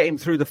just get him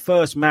through the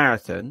first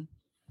marathon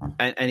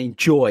and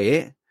enjoy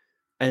it,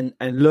 and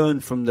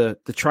learn from the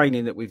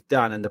training that we've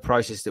done and the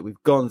process that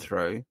we've gone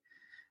through,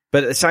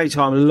 but at the same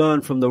time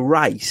learn from the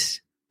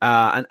race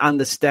and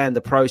understand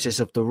the process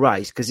of the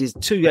race, because there's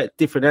 2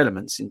 different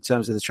elements in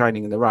terms of the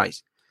training and the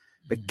race.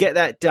 But get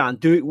that done,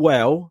 do it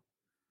well,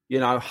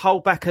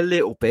 hold back a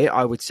little bit,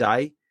 I would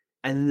say,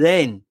 and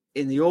then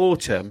in the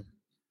autumn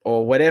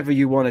or whatever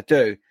you want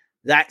to do,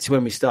 that's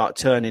when we start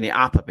turning it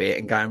up a bit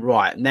and going,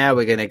 right, now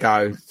we're going to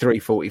go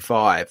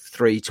 3:45,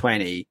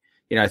 3:20,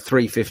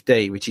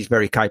 3:15, which he's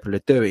very capable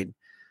of doing.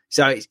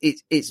 So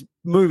it's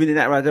moving in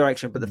that right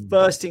direction. But the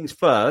first things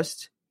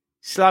first,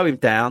 slow him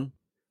down,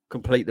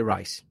 complete the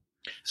race.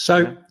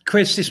 So,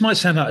 Chris, this might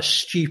sound like a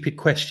stupid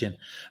question,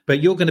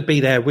 but you're going to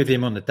be there with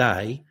him on the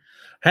day.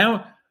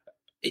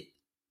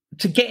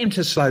 To get him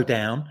to slow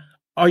down,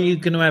 are you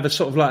going to have a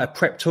sort of like a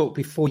prep talk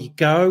before you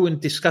go and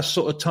discuss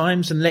sort of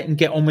times and let him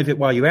get on with it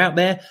while you're out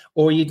there?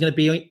 Or are you going to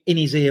be in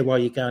his ear while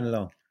you're going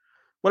along?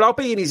 Well, I'll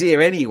be in his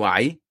ear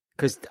anyway,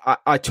 because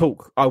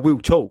I will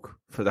talk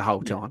for the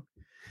whole time.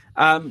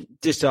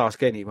 Just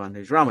ask anyone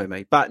who's run with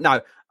me. But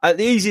no,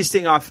 the easiest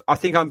thing I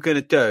think I'm going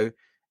to do,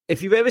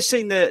 if you've ever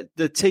seen the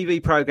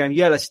TV program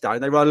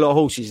Yellowstone, they ride a lot of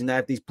horses and they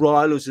have these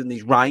bridles and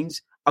these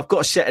reins. I've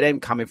got a set of them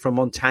coming from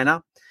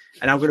Montana,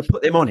 and I'm going to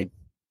put them on him.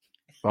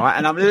 Right,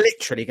 and I'm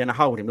literally going to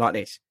hold him like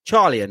this.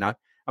 Charlie, I'm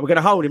and we're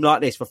going to hold him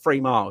like this for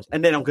 3 miles,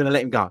 and then I'm going to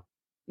let him go.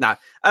 No,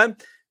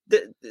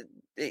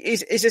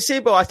 it's a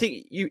symbol. I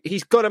think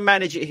he's got to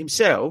manage it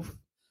himself.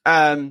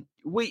 When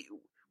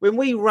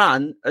we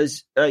run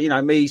as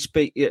me,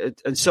 Speak,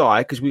 and Si,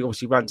 because we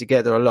obviously run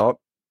together a lot,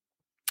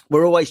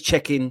 we're always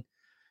checking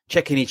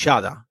each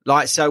other.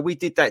 Like, so we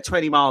did that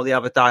 20 mile the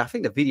other day. I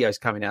think the video's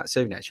coming out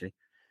soon, actually,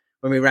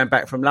 when we ran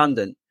back from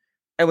London,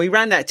 and we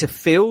ran that to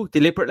Phil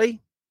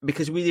deliberately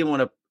because we didn't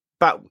want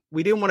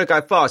to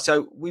go fast.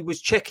 So we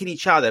was checking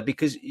each other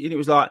because it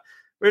was like,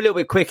 we're a little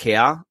bit quick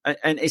here,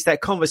 and it's that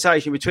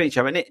conversation between each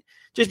other. And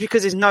just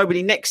because there's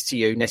nobody next to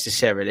you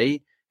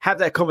necessarily, have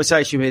that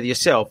conversation with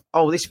yourself.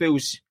 Oh, this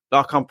feels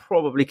like I'm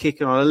probably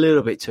kicking on a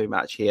little bit too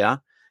much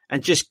here,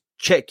 and just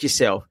check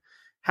yourself.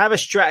 Have a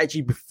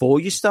strategy before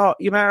you start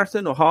your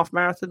marathon or half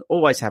marathon.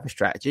 Always have a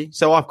strategy.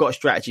 So I've got a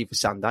strategy for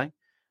Sunday.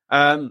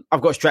 I've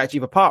got a strategy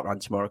for park run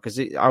tomorrow because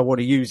I want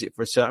to use it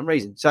for a certain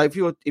reason. So if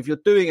you're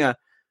doing a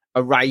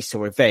race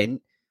or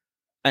event,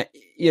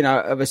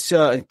 of a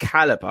certain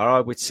caliber, I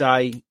would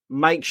say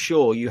make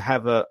sure you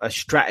have a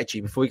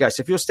strategy before you go.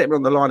 So if you're stepping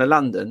on the line of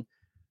London,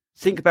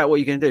 think about what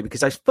you're going to do,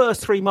 because those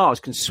first 3 miles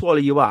can swallow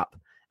you up.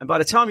 And by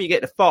the time you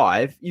get to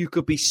 5, you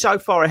could be so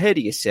far ahead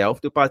of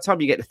yourself that by the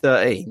time you get to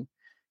 13,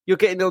 you're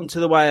getting onto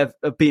the way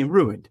of being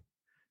ruined.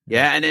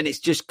 Yeah. And then it's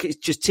just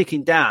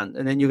ticking down.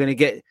 And then you're going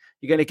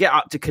to get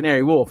up to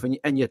Canary Wharf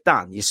and you're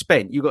done. You're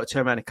spent. You've got to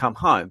turn around and come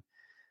home.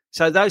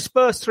 So those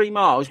first 3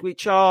 miles,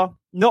 which are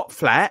not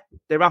flat,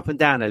 they're up and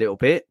down a little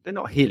bit. They're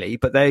not hilly,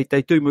 but they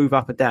do move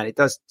up and down. It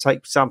does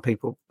take some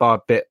people by a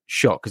bit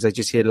shock because they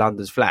just hear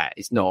London's flat.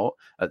 It's not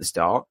at the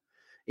start.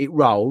 It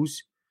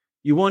rolls.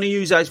 You want to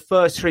use those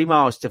first 3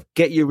 miles to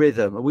get your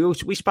rhythm. And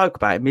we spoke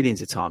about it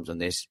millions of times on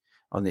this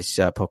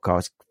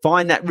podcast.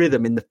 Find that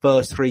rhythm in the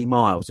first 3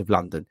 miles of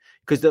London,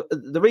 because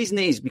the reason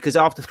is because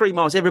after 3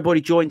 miles,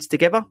 everybody joins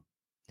together.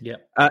 Yeah,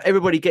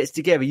 everybody gets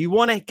together. You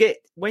want to get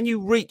when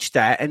you reach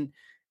that, and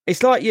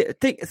it's like you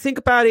think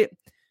about it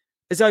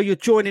as though you're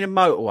joining a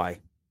motorway,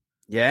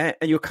 yeah,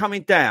 and you're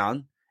coming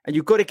down, and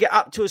you've got to get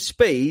up to a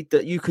speed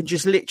that you can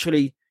just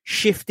literally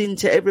shift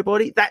into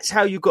everybody. That's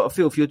how you've got to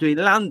feel if you're doing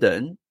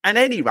London and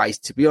any race,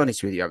 to be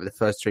honest with you, over the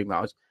first 3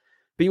 miles.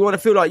 But you want to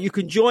feel like you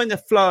can join the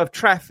flow of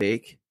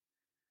traffic,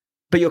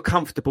 but you're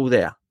comfortable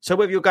there. So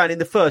whether you're going in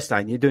the first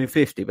lane, you're doing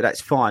 50, but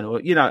that's fine,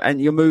 or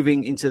and you're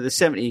moving into the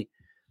 70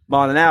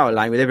 mile an hour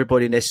lane with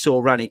everybody in their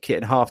sore running kit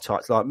and half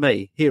tights like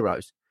me,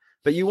 heroes.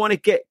 But you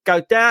want to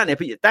go down there,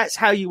 but that's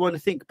how you want to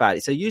think about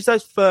it. So use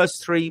those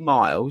first 3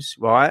 miles,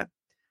 right,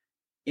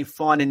 in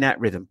finding that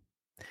rhythm.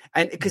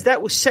 And because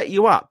that will set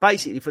you up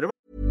basically for the.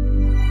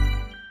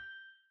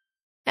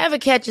 Ever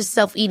catch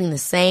yourself eating the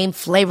same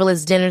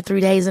flavorless dinner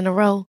 3 days in a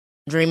row?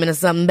 Dreaming of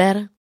something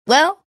better?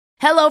 Well,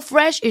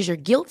 HelloFresh is your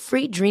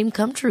guilt-free dream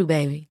come true,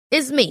 baby.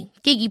 It's me,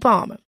 Keke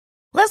Palmer.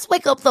 Let's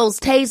wake up those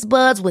taste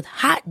buds with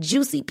hot,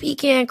 juicy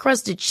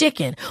pecan-crusted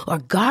chicken or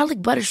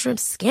garlic butter shrimp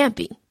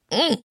scampi.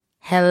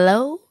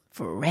 Hello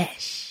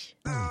Fresh.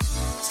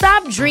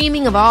 Stop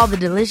dreaming of all the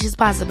delicious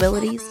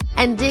possibilities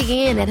and dig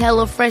in at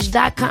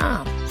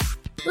HelloFresh.com.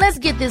 Let's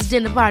get this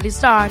dinner party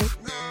started.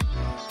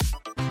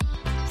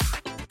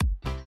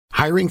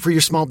 Hiring for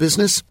your small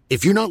business?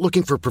 If you're not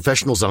looking for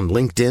professionals on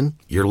LinkedIn,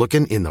 you're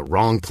looking in the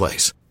wrong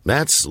place.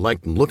 That's like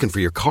looking for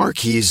your car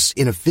keys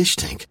in a fish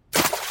tank.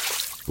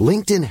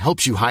 LinkedIn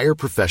helps you hire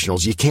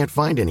professionals you can't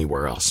find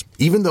anywhere else,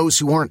 even those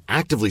who aren't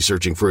actively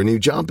searching for a new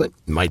job but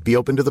might be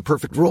open to the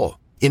perfect role.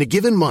 In a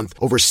given month,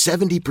 over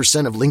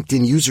 70% of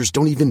LinkedIn users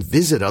don't even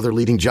visit other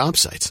leading job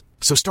sites.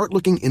 So start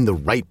looking in the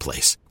right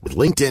place. With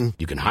LinkedIn,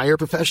 you can hire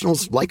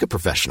professionals like a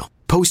professional.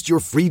 Post your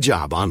free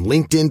job on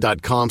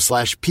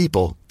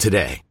linkedin.com/people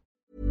today.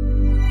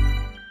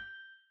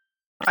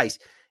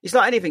 It's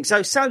like anything.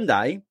 So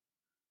Sunday,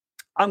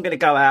 I'm going to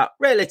go out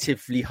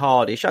relatively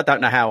hardish. I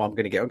don't know how I'm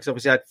going to get on because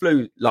obviously I had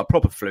flu, like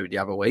proper flu the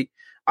other week.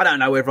 I don't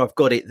know whether I've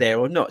got it there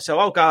or not. So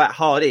I'll go out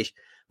hardish.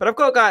 But I've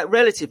got to go out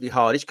relatively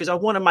hardish because I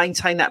want to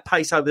maintain that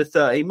pace over the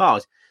 13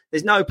 miles.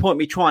 There's no point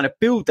me trying to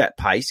build that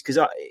pace because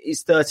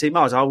it's 13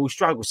 miles. I will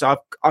struggle. So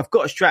I've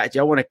got a strategy.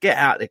 I want to get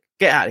out.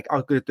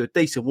 I'm going to do a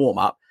decent warm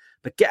up,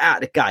 but get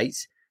out the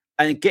gates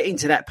and get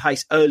into that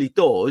pace early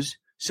doors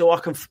so I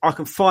can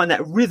find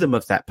that rhythm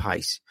of that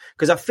pace.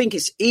 Because I think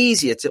it's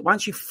easier to,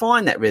 once you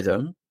find that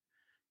rhythm,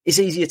 it's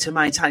easier to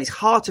maintain. It's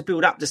hard to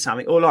build up to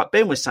something, or like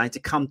Ben was saying, to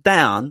come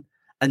down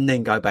and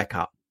then go back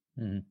up.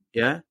 Mm.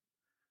 Yeah.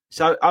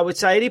 So I would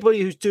say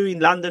anybody who's doing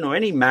London or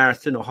any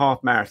marathon or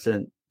half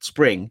marathon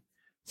spring,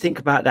 think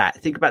about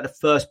that. Think about the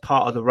first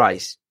part of the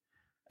race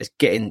as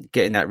getting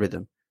that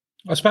rhythm.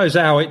 I suppose,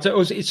 Al, it's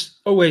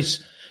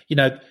always,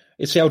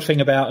 it's the old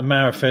thing about a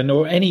marathon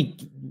or any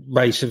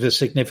race of a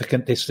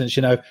significant distance,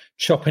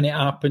 chopping it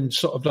up and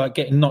sort of like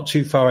getting not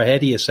too far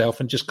ahead of yourself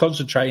and just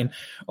concentrating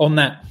on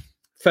that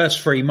first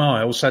 3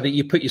 miles so that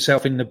you put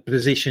yourself in the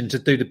position to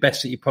do the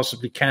best that you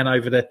possibly can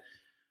over the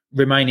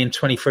remaining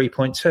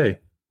 23.2.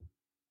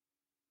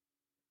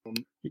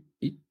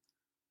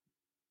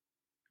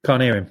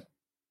 Can't hear him.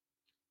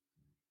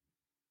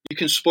 You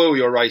can spoil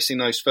your race in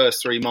those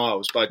first 3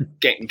 miles by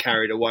getting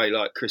carried away,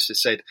 like Chris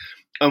has said.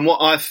 And what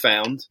I've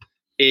found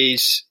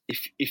is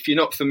if you're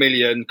not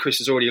familiar, and Chris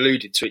has already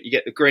alluded to it, you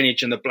get the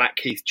Greenwich and the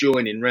Blackheath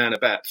joining round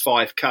about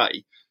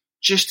 5K.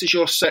 Just as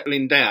you're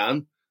settling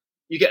down,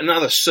 you get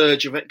another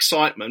surge of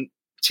excitement,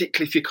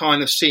 particularly if you're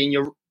kind of seeing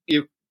your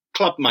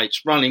club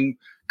mates running,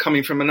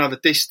 coming from another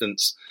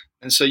distance.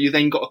 And so you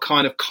then got to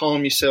kind of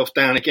calm yourself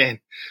down again.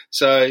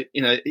 So,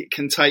 it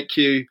can take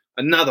you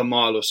another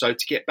mile or so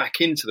to get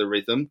back into the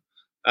rhythm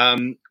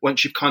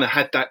once you've kind of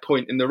had that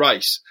point in the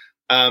race.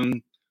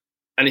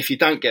 And if you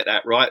don't get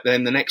that right,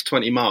 then the next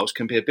 20 miles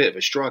can be a bit of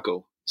a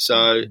struggle.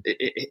 So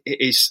it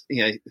is,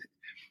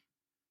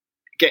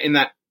 getting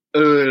that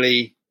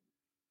early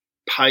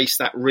pace,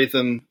 that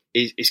rhythm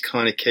is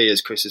kind of key,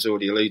 as Chris has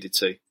already alluded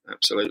to.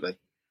 Absolutely.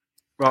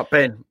 Right,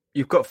 Ben,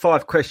 you've got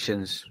 5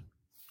 questions.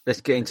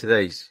 Let's get into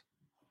these.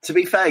 To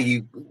be fair,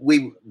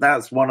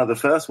 that's one of the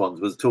first ones,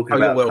 was talking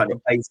about kind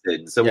of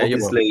pacing. So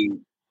obviously,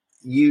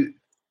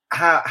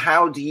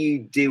 how do you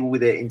deal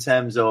with it in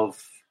terms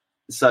of,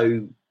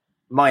 so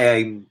my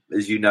aim,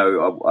 as you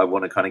know, I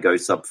want to kind of go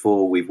sub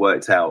 4. We've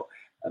worked out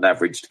an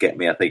average to get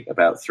me, I think,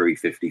 about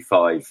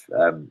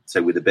 3:55.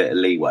 So with a bit of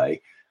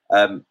leeway.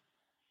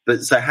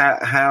 But so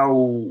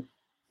how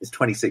is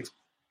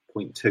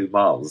 26.2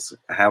 miles?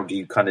 How do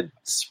you kind of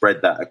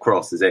spread that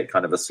across? Is it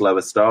kind of a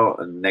slower start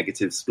and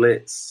negative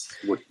splits?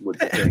 What do you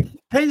think?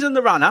 Depends on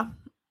the runner.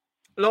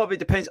 A lot of it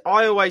depends.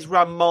 I always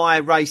run my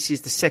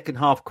races the second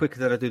half quicker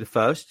than I do the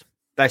first.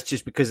 That's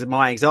just because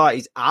my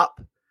anxiety's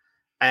up.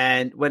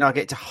 And when I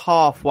get to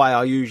halfway,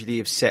 I usually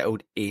have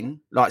settled in.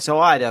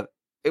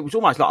 It was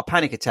almost like a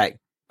panic attack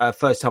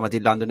first time I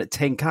did London at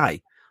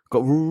 10K.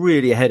 Got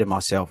really ahead of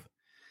myself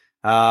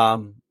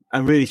and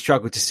really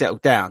struggled to settle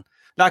down.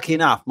 Lucky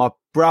enough, my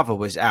brother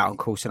was out on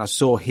course and I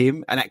saw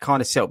him, and that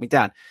kind of settled me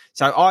down.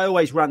 So I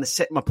always run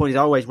my point is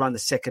I always run the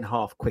second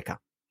half quicker.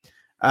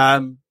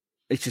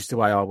 It's just the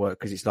way I work,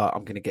 because it's like,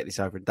 I'm going to get this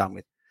over and done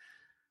with.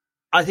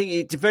 I think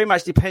it very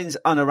much depends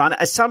on a runner.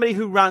 As somebody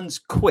who runs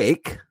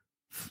quick,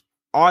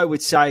 I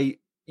would say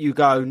you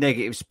go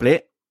negative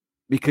split,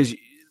 because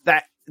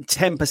that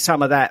temper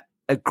some of that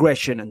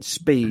aggression and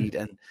speed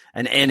and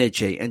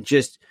energy, and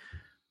just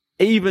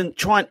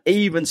try and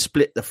even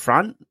split the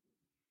front.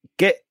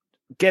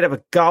 Get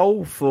a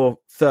goal for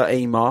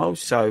 13 miles,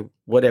 so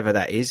whatever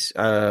that is,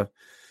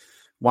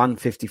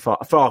 155.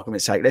 For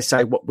argument's sake, let's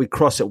say we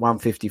cross at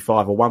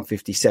 155 or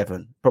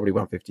 157, probably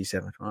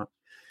 157, right?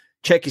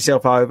 Check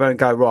yourself over and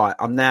go, right,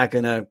 I'm now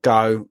going to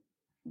go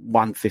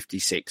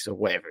 156 or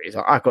whatever it is.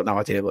 I've got no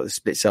idea what the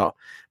splits are,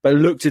 but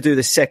look to do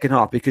the second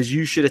half, because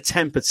you should have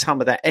tempered some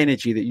of that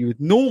energy that you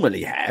would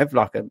normally have,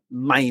 like a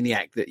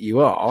maniac that you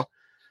are,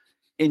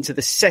 into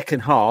the second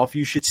half.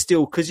 You should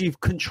still, because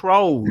you've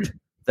controlled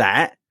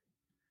that,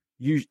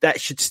 that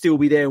should still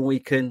be there, and we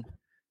can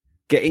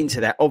get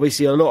into that.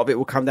 Obviously, a lot of it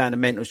will come down to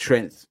mental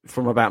strength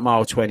from about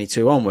mile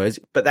 22 onwards,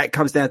 but that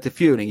comes down to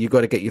fueling. You've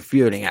got to get your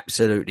fueling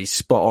absolutely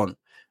spot on,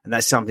 and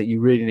that's something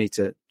you really need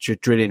to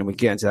drill in, and we'll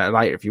get into that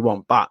later if you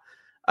want. But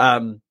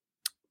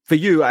for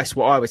you, that's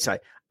what I would say.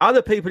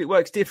 Other people, it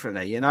works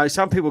differently.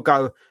 Some people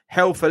go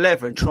hell for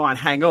leather and try and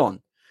hang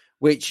on,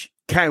 which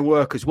can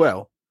work as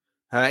well.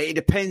 It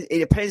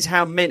depends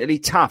how mentally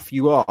tough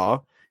you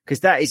are,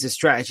 because that is a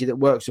strategy that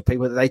works for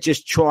people, that they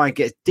just try and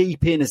get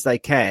deep in as they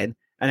can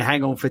and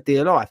hang on for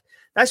dear life.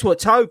 That's what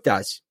Toad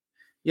does.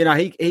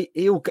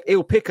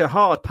 He'll pick a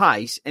hard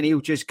pace, and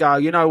he'll just go,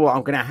 you know what,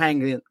 I'm going to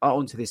hang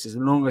onto this as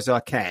long as I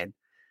can.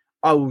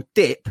 I will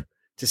dip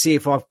to see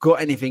if I've got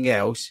anything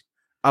else.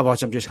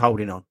 Otherwise, I'm just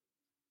holding on.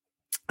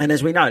 And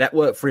as we know, that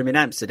worked for him in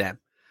Amsterdam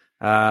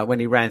when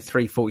he ran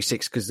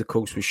 3:46 because the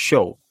course was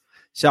short.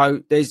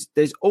 So there's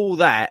all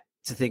that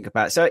to think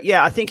about. So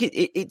yeah, I think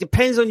it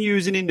depends on you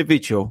as an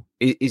individual.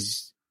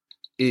 Is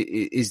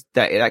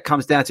that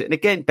comes down to it. And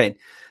again, Ben,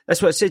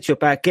 that's what I said to you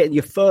about getting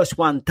your first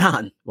one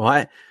done,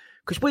 right?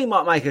 Because we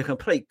might make a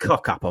complete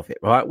cock up of it,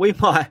 right?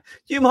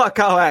 You might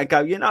go out and go,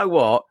 you know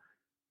what?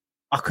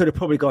 I could have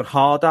probably gone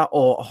harder,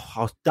 or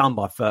I was done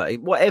by 30,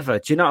 whatever.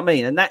 Do you know what I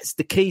mean? And that's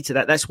the key to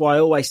that. That's why I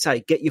always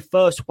say, get your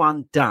first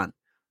one done,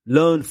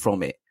 learn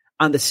from it,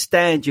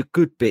 understand your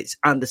good bits,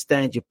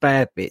 understand your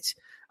bad bits.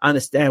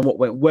 Understand what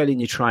went well in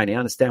your training,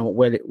 understand what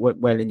went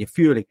well in your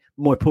fueling.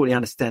 More importantly,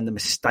 understand the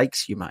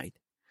mistakes you made.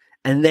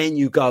 And then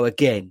you go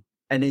again,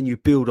 and then you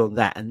build on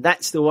that. And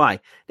that's the way.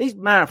 These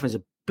marathons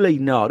are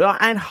bleeding hard,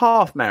 and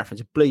half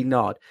marathons are bleeding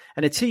hard.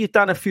 And until you've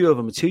done a few of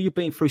them, until you've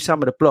been through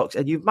some of the blocks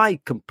and you've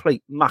made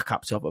complete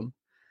muck-ups of them,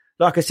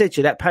 like I said to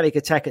you, that panic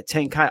attack at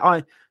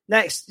 10K,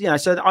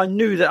 so I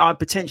knew that I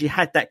potentially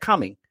had that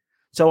coming.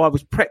 So I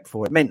was prepped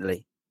for it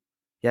mentally.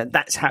 Yeah,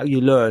 that's how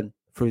you learn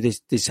through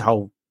this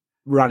whole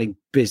running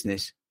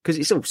business, because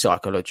it's all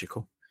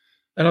psychological.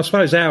 And I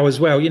suppose as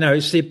well,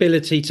 it's the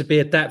ability to be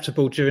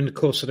adaptable during the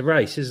course of the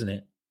race, isn't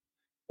it?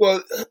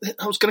 Well,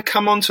 I was going to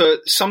come on to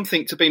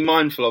something to be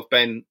mindful of,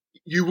 Ben.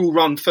 You will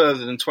run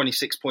further than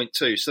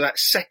 26.2. So that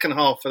second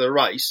half of the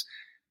race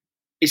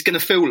is going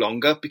to feel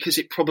longer, because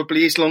it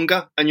probably is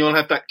longer, and you'll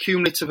have that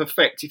cumulative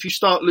effect. If you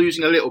start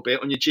losing a little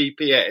bit on your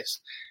GPS,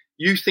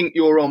 you think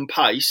you're on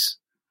pace,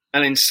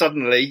 and then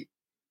suddenly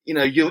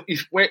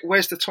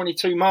where's the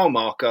 22-mile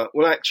marker?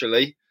 Well,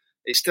 actually,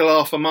 it's still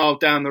half a mile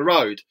down the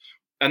road.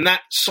 And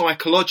that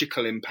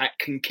psychological impact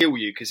can kill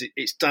you because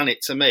it's done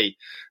it to me.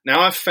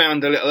 Now, I've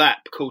found a little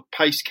app called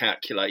Pace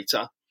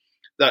Calculator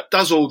that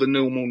does all the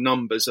normal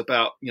numbers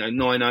about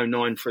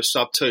 909 for a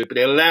sub 2, but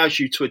it allows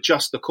you to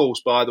adjust the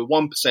course by either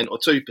 1% or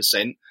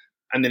 2%,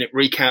 and then it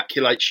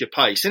recalculates your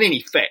pace. And in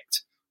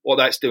effect, what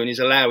that's doing is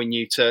allowing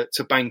you to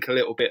bank a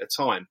little bit of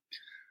time.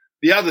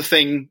 The other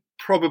thing,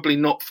 probably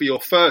not for your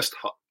first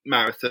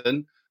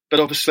marathon, but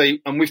obviously,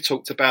 and we've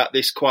talked about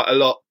this quite a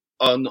lot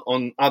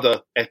on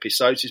other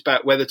episodes, is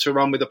about whether to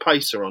run with a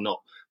pacer or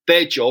not.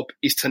 Their job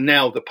is to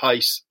nail the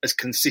pace as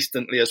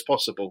consistently as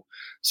possible.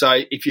 So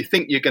if you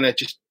think you're going to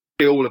just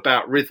be all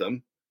about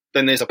rhythm,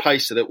 then there's a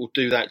pacer that will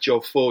do that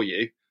job for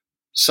you.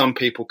 Some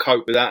people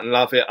cope with that and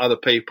love it. Other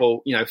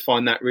people,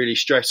 find that really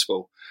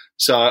stressful.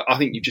 So I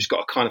think you've just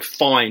got to kind of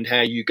find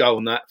how you go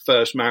on that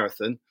first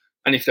marathon.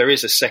 And if there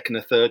is a second,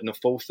 a third and a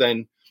fourth,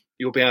 then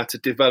you'll be able to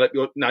develop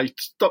your... No,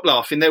 stop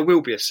laughing. There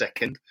will be a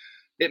second.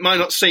 It might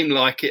not seem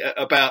like it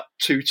at about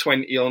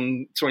 2:20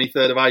 on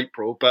 23rd of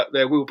April, but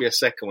there will be a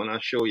second one, I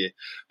assure you.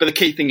 But the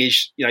key thing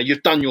is,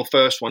 you've done your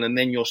first one and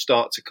then you'll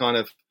start to kind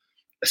of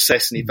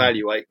assess and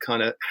evaluate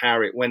kind of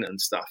how it went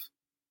and stuff.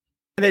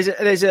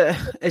 There's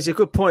a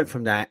good point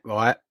from that,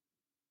 right?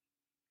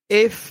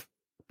 If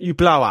you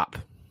blow up,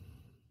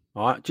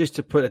 right, just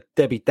to put a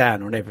Debbie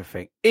down on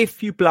everything,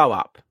 if you blow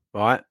up,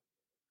 right,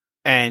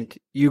 and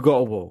you got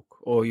to walk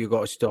or you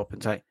got to stop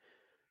and take,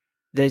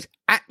 there's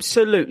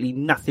absolutely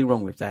nothing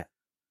wrong with that.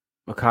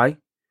 Okay,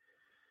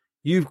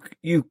 you're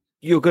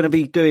going to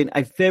be doing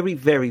a very,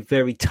 very,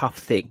 very tough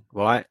thing,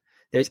 right?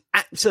 There's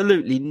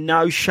absolutely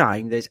no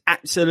shame. There's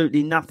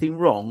absolutely nothing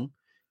wrong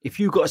if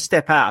you've got to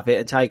step out of it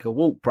and take a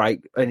walk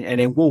break and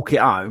then walk it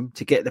home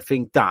to get the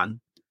thing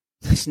done.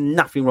 There's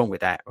nothing wrong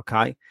with that.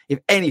 Okay, if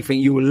anything,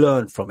 you will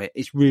learn from it.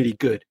 It's really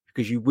good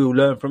because you will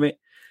learn from it.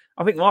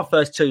 I think my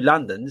first 2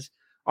 Londons,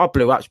 I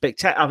blew up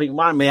spectacular. I think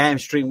one, my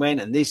hamstring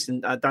went and this,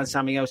 and I've done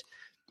something else.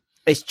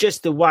 It's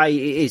just the way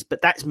it is.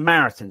 But that's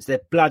marathons. They're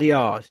bloody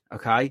hard.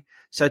 Okay.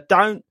 So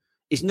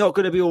it's not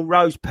going to be all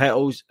rose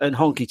petals and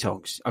honky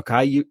tonks.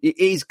 Okay. It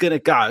is going to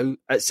go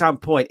at some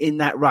point in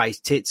that race,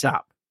 tits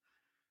up.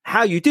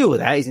 How you deal with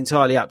that is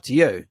entirely up to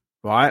you.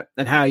 Right.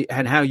 And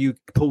how you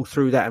pull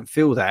through that and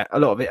feel that. A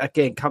lot of it,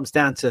 again, comes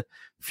down to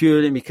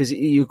fueling because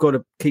you've got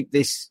to keep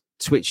this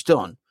switched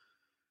on.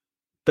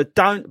 But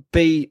don't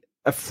be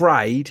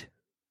afraid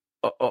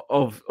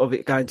of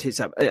it going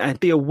tits up, and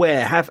be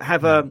aware.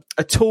 Have a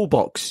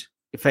toolbox,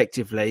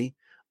 effectively,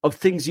 of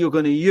things you're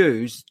going to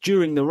use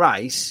during the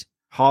race,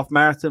 half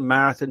marathon,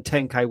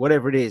 10K,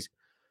 whatever it is,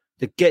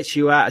 that gets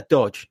you out of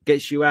dodge,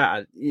 gets you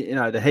out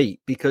of the heat,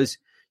 because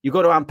you've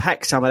got to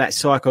unpack some of that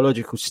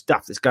psychological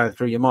stuff that's going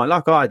through your mind.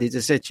 Like I did,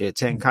 I said to you, at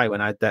 10K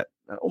when I had that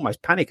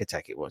almost panic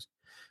attack. It was.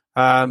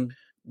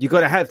 You've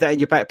got to have that in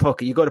your back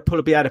pocket. You've got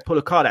to be able to pull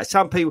a card out.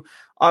 Some people,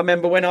 I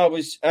remember when I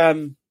was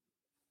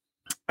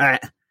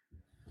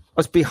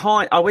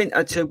behind. I went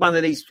to one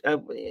of these,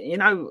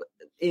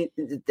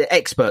 the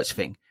experts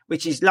thing,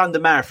 which is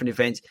London Marathon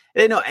events.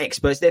 They're not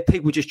experts. They're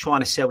people just trying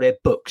to sell their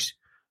books,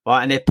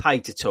 right? And they're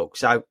paid to talk.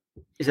 So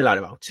it's a load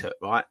of old talk,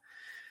 right?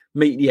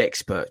 Meet the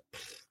expert.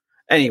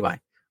 Anyway,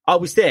 I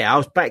was there. I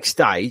was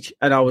backstage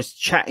and I was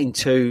chatting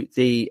to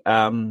the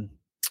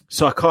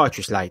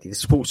psychiatrist lady, the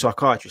sports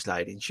psychiatrist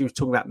lady, and she was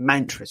talking about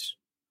mantras,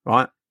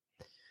 right?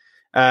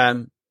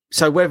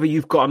 So whether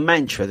you've got a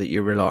mantra that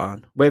you rely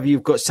on, whether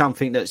you've got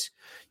something that's,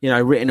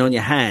 written on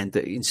your hand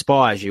that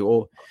inspires you,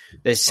 or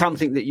there's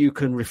something that you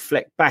can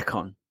reflect back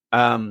on,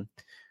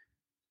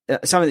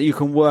 something that you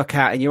can work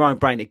out in your own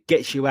brain that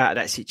gets you out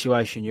of that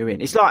situation you're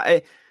in. It's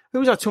like, who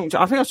was I talking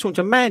to? I think I was talking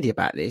to Mandy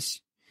about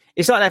this.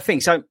 It's like that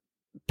thing. So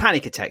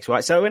panic attacks,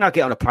 right? So when I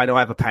get on a plane, I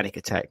have a panic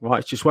attack, right?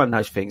 It's just one of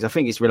those things. I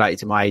think it's related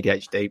to my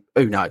ADHD.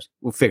 Who knows?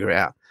 We'll figure it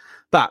out.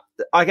 But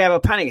I have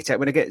a panic attack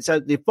when I get, so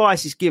the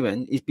advice is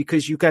given is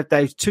because you have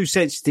those two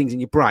sensitive things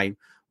in your brain.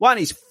 One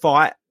is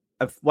fight,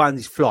 one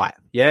is flight.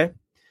 Yeah.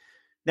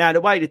 Now the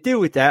way to deal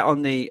with that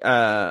on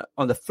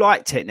the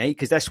flight technique,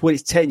 because that's what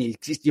it's telling you,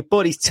 your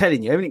body's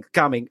telling you, everything's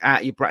coming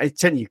out your brain,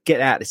 it's telling you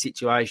get out of the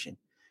situation,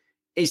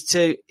 is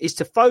to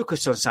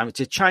focus on something,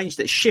 to change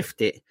that,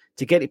 shift it,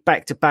 to get it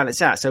back to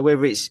balance out. So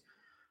whether it's,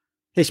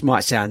 this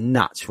might sound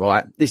nuts,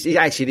 right? This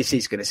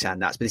is going to sound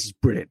nuts, but this is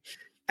brilliant.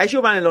 As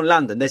you're running on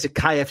London, there's a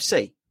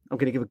KFC. I'm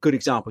going to give a good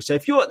example. So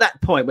if you're at that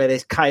point where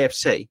there's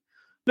KFC,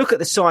 look at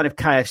the sign of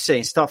KFC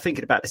and start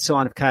thinking about the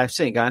sign of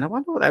KFC and going, I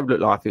wonder what that would look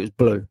like if it was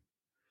blue.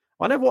 I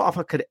wonder what if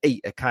I could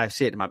eat at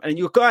KFC at the moment. And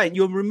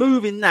you're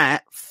removing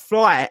that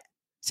flight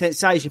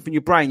sensation from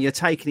your brain. You're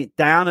taking it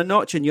down a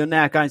notch and you're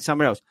now going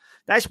somewhere else.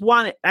 That's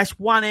one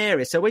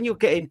area. So when you're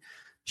getting,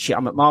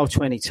 I'm at mile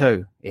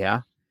 22.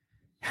 Yeah.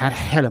 How the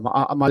hell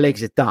am my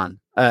legs are done?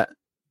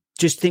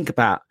 Just think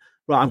about,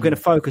 right, I'm going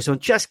to focus on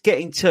just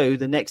getting to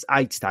the next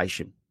aid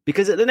station,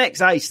 because at the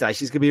next aid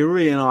station is going to be a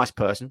really nice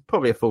person,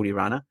 probably a 40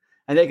 runner,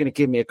 and they're going to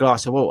give me a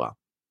glass of water.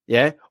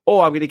 Yeah.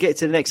 Or I'm going to get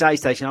to the next aid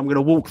station. I'm going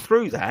to walk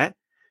through that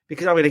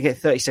because I'm going to get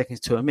 30 seconds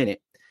to a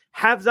minute.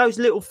 have those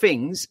little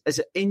things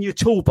as in your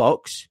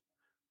toolbox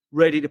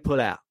ready to pull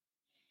out.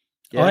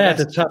 Yeah, I had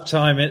a tough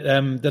time at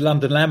the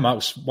London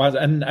Landmarks,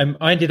 and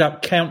I ended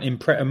up counting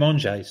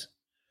Pret-a-Manger's.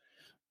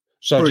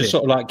 So I just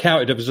sort of like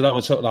counted it as a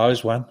lot. Sort of like,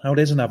 there's one. Oh,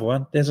 there's another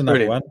one. There's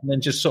another one. And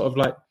then just sort of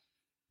like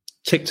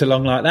ticked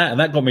along like that. And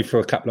that got me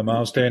through a couple of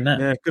miles doing that.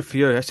 Yeah, good for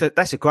you.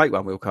 That's a great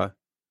one, Wilco.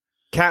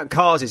 Count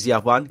cars is the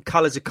other one.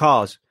 Colours of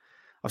cars.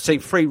 I've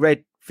seen 3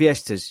 red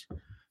Fiestas.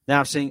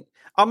 Now I've seen...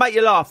 I'll make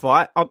you laugh,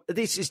 right?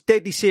 This is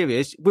deadly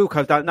serious.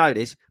 Wilco don't know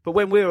this. But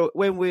when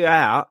we're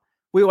out,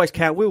 we always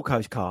count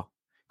Wilco's car.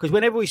 Because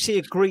whenever we see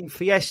a green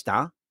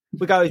Fiesta,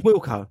 we go, it's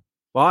Wilco,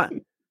 right?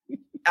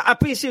 I'm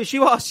being serious.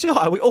 You are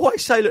shy. We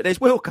always say, look, there's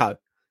Wilco.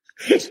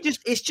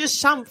 It's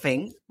just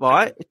something,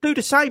 right? Do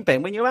the same,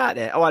 Ben, when you're out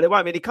there. Oh, there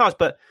won't be any cars,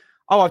 but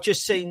I've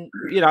just seen,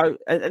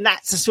 and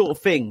that's the sort of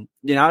thing,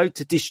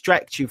 to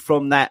distract you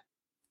from that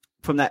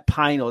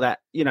pain or that,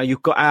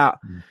 you've got out,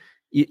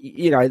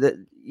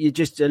 that you're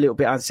just a little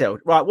bit unsettled.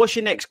 Right, what's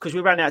your next? Because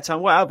we ran out of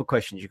time. What other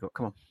questions you got?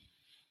 Come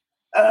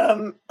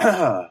on.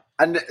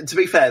 And to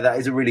be fair, that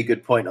is a really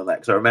good point on that,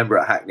 because I remember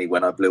at Hackney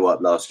when I blew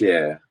up last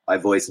year, I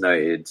voice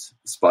noted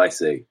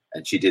Spicy,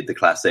 and she did the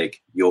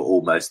classic, "You're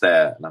almost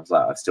there," and I was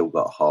like, "I've still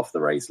got half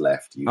the race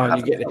left." You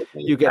get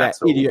that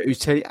idiot who's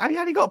telling you, "Oh, you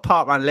only got a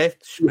part run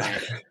left."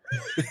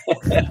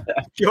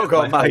 You're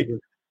gone, mate.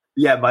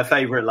 Yeah, my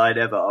favourite line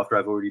ever after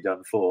I've already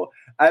done 4.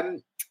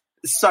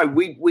 So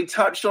we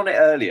touched on it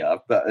earlier,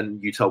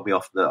 and you told me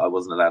off that I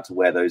wasn't allowed to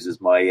wear those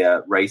as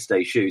my race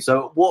day shoe.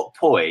 So at what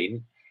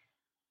point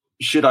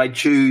should I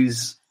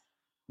choose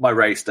my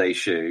race day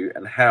shoe,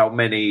 and how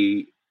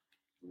many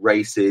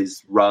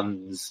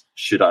runs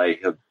should I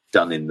have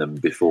done in them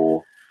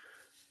before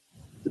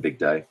the big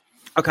day?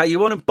 Okay, you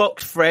want to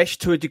box fresh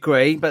to a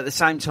degree, but at the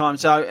same time,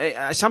 so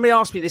somebody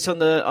asked me this on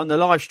the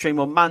live stream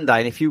on Monday,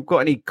 and if you've got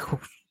any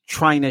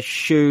trainer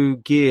shoe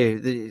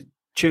gear,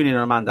 tune in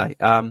on Monday.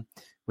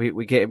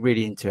 We get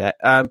really into it.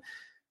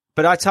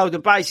 But I told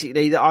them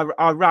basically that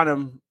I run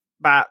them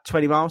about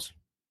 20 miles.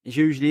 Is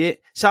usually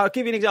it. So I'll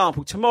give you an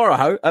example.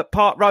 Tomorrow at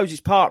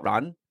Rose's Park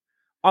Run,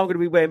 I'm going to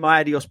be wearing my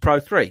Adios Pro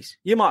 3s.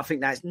 You might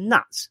think that's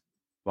nuts,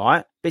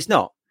 right? But it's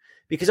not,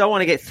 because I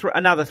want to get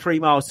another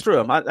 3 miles through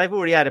them. They've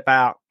already had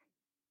about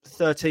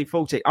 13,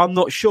 14. I'm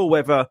not sure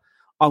whether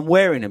I'm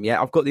wearing them yet.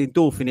 I've got the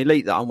Endorphin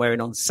Elite that I'm wearing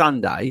on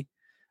Sunday,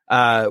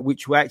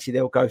 which will actually,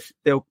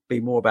 they'll be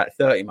more about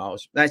 30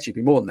 miles. They'll actually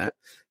be more than that.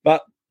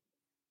 But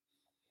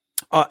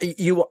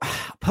you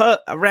per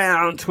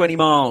around 20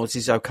 miles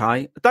is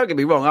okay. Don't get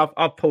me wrong.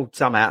 I've pulled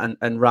some out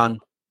and run,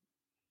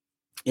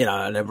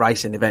 and a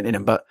racing event in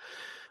them, but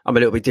I'm a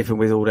little bit different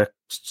with all the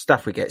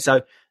stuff we get.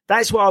 So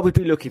that's what I would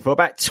be looking for.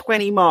 About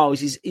 20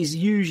 miles is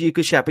usually a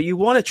good shout, but you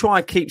want to try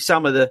and keep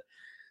some of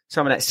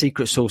that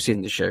secret sauce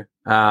in the shoe.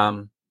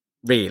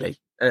 Really.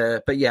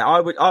 But yeah,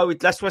 I would,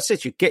 that's what I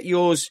said to you. Get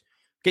yours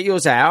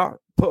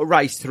out, put a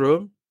race through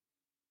them.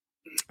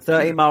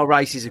 30-mile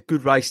race is a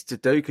good race to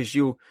do, because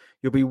you'll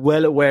be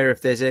well aware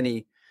if there's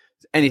anything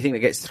that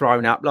gets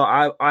thrown up.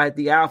 Like I had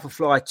the Alpha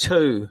Fly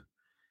 2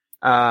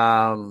 for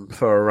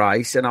a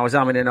race, and I was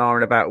umming and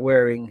ahhing about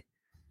wearing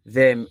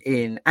them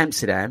in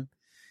Amsterdam,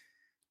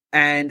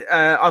 and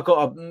I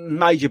got a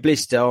major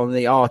blister on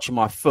the arch of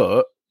my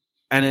foot,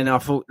 and then I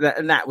thought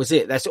that was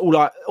it. That's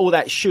all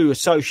that shoe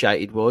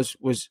associated was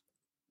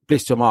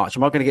blister on arch.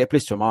 Am I going to get a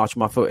blister on arch of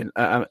my foot?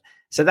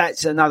 So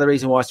that's another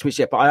reason why I switched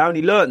it. But I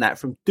only learned that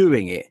from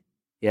doing it.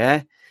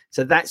 Yeah.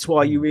 So that's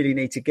why you really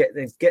need to get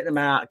them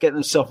out, get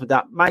them softened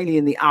up, mainly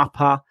in the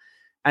upper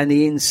and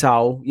the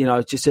insole,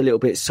 just a little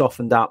bit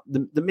softened up.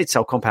 The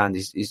midsole compound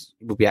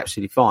will be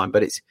absolutely fine,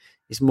 but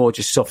it's more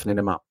just softening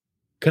them up.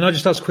 Can I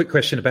just ask a quick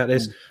question about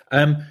this?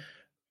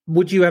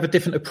 Would you have a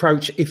different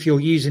approach if you're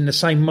using the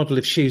same model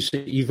of shoes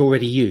that you've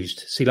already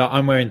used? See,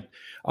 like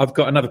I've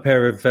got another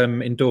pair of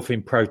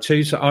Endorphin Pro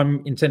 2s, so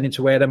I'm intending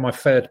to wear them, my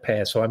third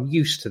pair, so I'm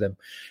used to them.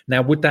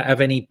 Now, would that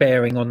have any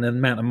bearing on the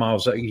amount of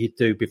miles that you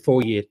do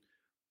before you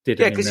did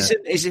it? Yeah, because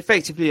it's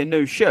effectively a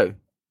new shoe.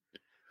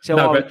 So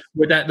but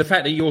would the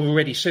fact that you're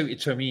already suited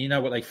to them, and you know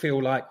what they feel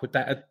like, would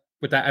that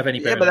have any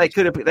bearing? Yeah, but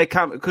they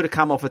could have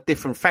come off a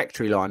different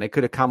factory line. They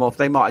could have come off.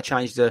 They might have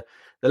changed the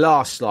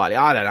last slightly.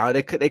 I don't know.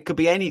 They could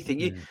be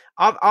anything.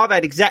 I've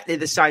had exactly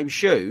the same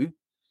shoe,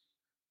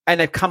 and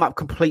they've come up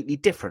completely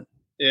different.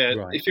 Yeah,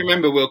 right. If you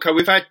remember, Wilco,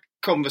 we've had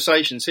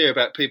conversations here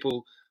about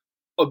people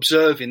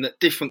observing that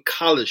different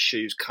colours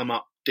shoes come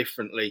up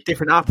differently,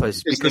 different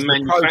uppers because of the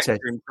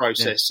manufacturing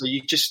process. So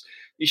you just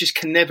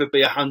can never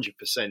be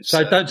 100%.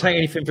 So don't take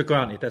anything for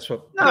granted. That's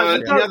what. The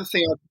other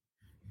thing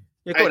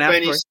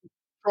Ben is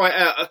try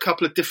out a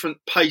couple of different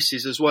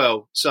paces as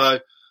well.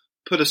 So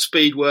put a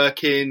speed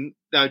work in,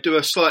 do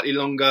a slightly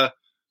longer,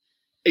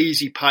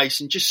 easy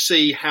pace, and just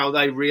see how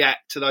they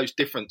react to those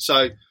different.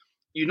 So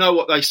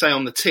what they say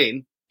on the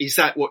tin. Is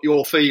that what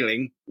you're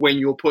feeling when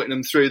you're putting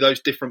them through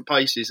those different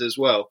paces as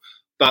well?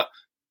 But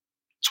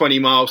 20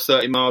 miles,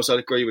 30 miles, I'd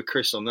agree with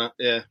Chris on that.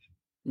 Yeah.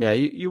 Yeah,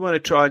 you want to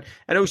try.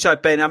 And also,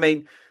 Ben, I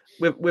mean,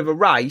 with a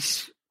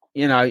race,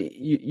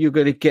 you're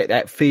going to get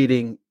that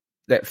feeling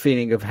that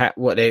feeling of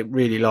what they're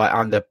really like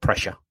under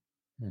pressure.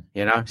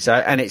 You know, so,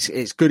 and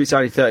it's good. It's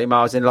only 30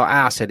 miles. And like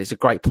Al said, it's a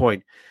great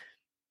point.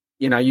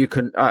 You know, you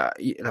can,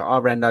 I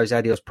ran those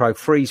Adios Pro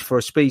Frees for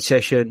a speed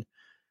session.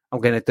 I'm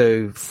going to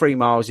do 3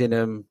 miles in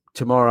them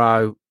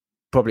tomorrow,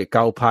 probably at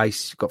goal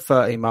pace. Got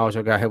 13 miles.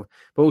 I'll go,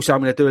 but also I'm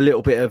going to do a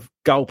little bit of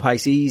goal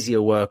pace,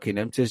 easier work in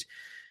them to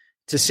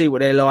see what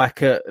they're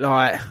like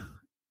like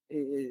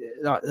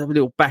a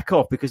little back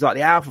off, because like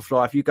the Alpha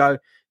Fly, if you go,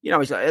 you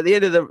know, it's like at the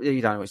end of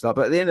you don't know what it's like,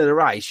 but at the end of the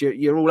race,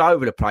 you're all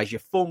over the place. Your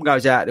form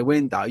goes out the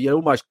window. You're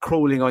almost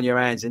crawling on your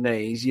hands and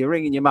knees. You're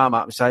ringing your mum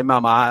up and saying,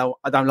 "Mum, I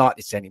don't like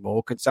this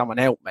anymore. Can someone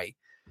help me?"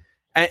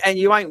 And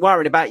you ain't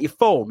worried about your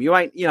form. You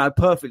ain't, you know,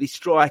 perfectly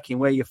striking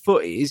where your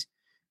foot is.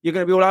 You're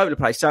going to be all over the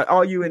place. So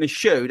are you in a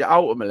shoe that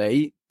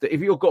ultimately, that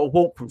if you've got to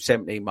walk from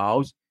 17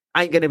 miles,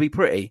 ain't going to be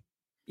pretty?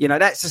 You know,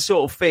 that's the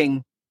sort of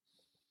thing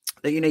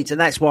that you need to.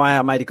 And that's why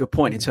I made a good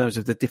point in terms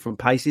of the different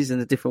paces and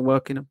the different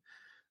work in them.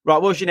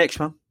 Right, what's your next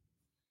one?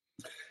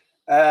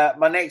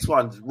 My next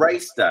one's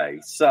race day.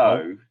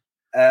 So,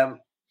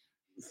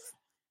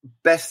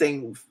 best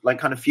thing, like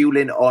kind of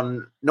fueling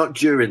on, not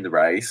during the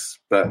race,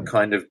 but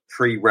kind of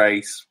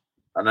pre-race.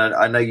 And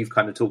I know you've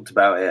kind of talked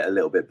about it a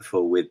little bit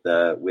before with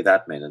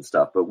admin and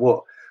stuff, but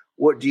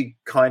what do you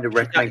kind of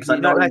recommend? You're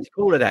not allowed to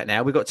call it that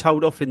now. We got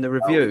told off in the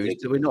reviews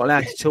that we're not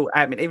allowed to talk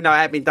admin, even though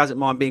admin doesn't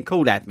mind being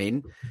called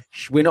admin.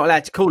 We're not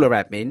allowed to call her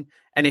admin.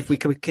 And if we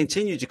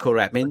continue to call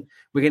her admin,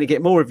 we're going to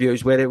get more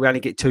reviews where we only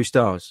get 2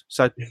 stars.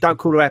 So don't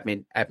call her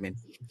admin.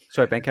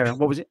 Sorry, Ben, carry on.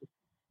 What was it?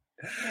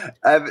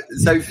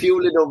 So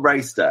fueling on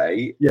race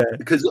day. Yeah.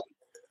 Because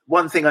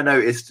one thing I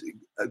noticed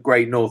at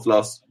Great North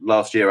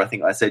last year, I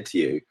think I said to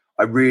you,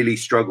 I really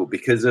struggled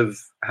because of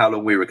how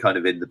long we were kind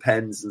of in the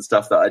pens and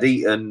stuff, that I'd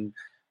eaten,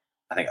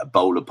 I think, a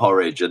bowl of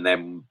porridge. And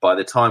then by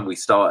the time we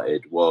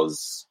started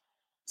was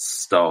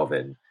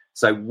starving.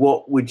 So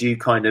what would you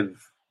kind of,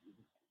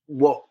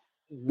 what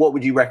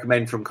would you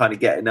recommend from kind of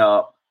getting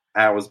up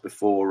hours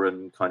before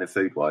and kind of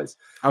food-wise?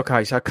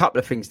 Okay, so a couple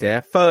of things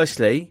there.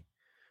 Firstly,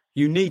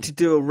 you need to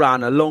do a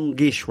run, a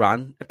longish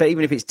run, but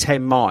even if it's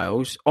 10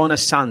 miles, on a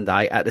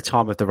Sunday at the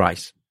time of the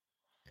race.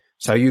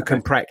 So you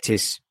can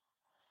practice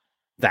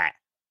that,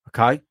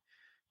 okay?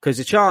 Because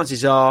the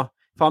chances are,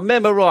 if I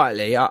remember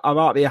rightly, I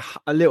might be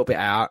a little bit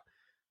out,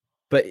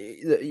 but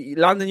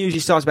London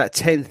usually starts about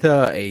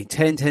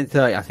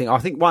 10:30, I think. I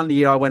think one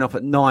year I went off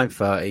at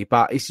 9:30,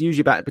 but it's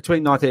usually about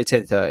between 9:30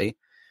 and 10:30,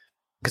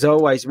 because I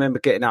always remember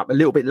getting up a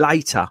little bit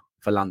later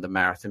for London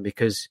Marathon,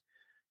 because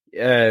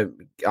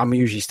I'm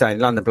usually staying in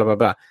London, blah, blah,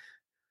 blah.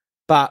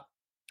 But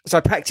so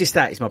practice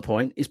that is my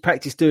point, is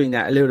practice doing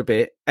that a little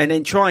bit, and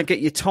then try and get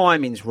your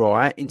timings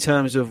right in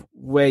terms of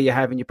where you're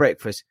having your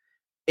breakfast.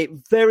 It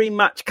very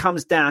much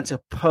comes down to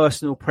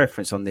personal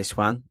preference on this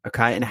one,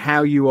 okay, and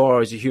how you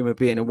are as a human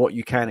being and what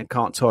you can and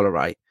can't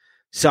tolerate.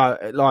 So,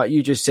 like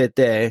you just said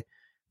there,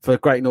 for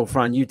Great North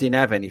Run, you didn't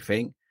have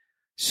anything.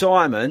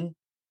 Simon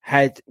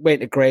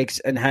went to Greg's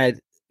and had,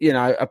 you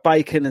know, a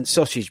bacon and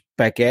sausage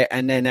baguette,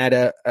 and then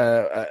had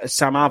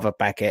some other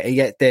baguette. He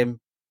ate them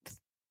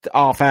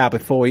half hour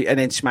before, and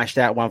then smashed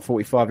out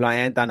 1:45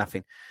 later and done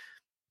nothing.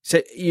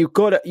 So you've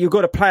got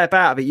to play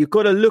about it. You've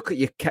got to look at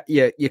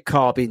your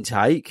carb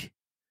intake,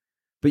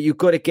 but you've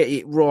got to get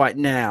it right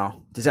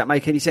now. Does that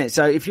make any sense?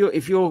 So if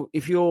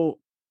you're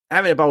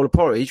having a bowl of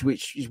porridge,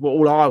 which is what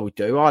all I would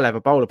do, I'll have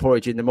a bowl of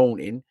porridge in the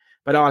morning,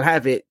 but I'll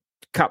have it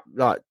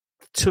like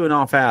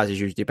 2.5 hours is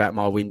usually about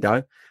my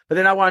window. But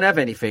then I won't have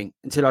anything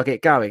until I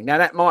get going. Now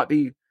that might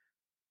be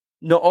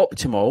not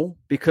optimal,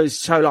 because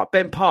so like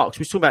Ben Parks,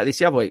 we were talking about this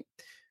the other week.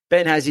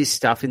 Ben has his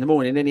stuff in the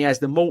morning, then he has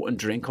the Morton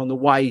drink on the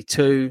way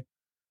to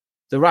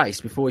the race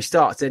before he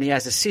starts. Then he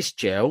has a cyst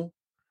gel,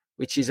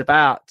 which is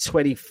about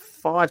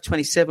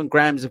 27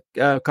 grams of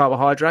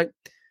carbohydrate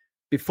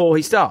before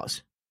he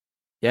starts.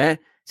 Yeah.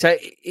 So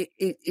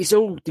it's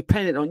all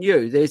dependent on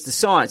you. There's the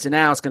science,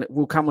 and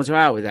we'll come on to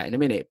Al with that in a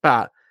minute,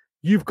 but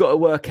you've got to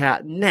work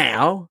out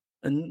now,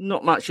 and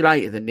not much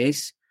later than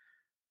this,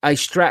 a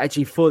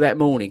strategy for that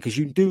morning, because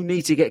you do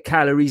need to get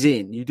calories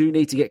in. You do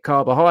need to get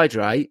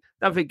carbohydrate.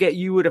 Don't forget,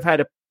 you would have had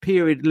a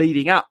period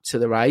leading up to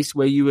the race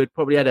where you would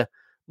probably had a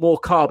more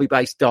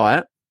carby-based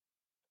diet.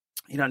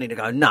 You don't need to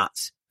go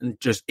nuts and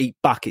just eat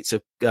buckets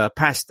of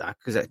pasta,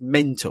 because that's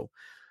mental.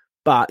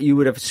 But you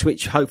would have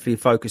switched, hopefully,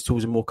 focus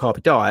towards a more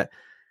carby diet.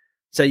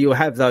 So you'll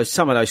have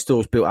some of those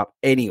stores built up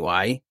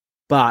anyway,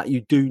 but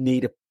you do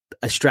need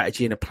a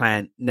strategy and a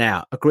plan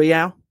now. Agree,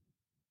 Al?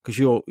 Because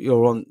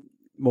you're on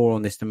more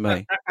on this than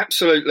me.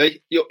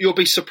 Absolutely. You'll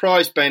be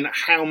surprised, Ben,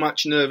 how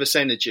much nervous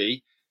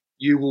energy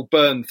you will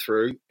burn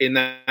through in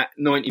that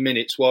 90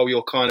 minutes while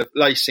you're kind of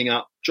lacing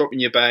up, dropping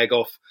your bag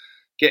off,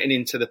 getting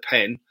into the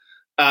pen.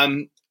 I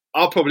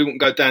probably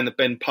wouldn't go down the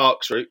Ben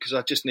Parks route, because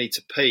I just need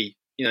to pee.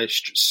 You know,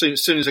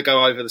 soon as I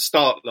go over the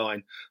start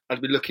line,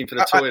 I'd be looking for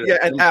the toilet. Yeah,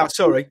 and Al,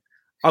 sorry.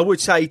 I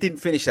would say he didn't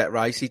finish that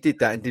race. He did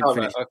that and didn't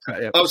finish. Right,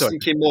 okay. Yeah, I was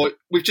thinking more,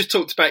 we've just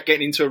talked about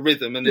getting into a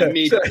rhythm, and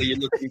immediately you're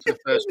looking for the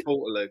first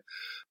Portaloo.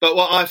 But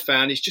what I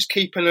found is just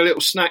keeping a little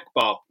snack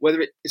bar,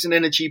 whether it's an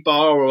energy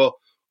bar or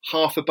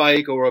half a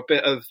bagel or a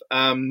bit of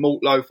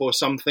malt loaf or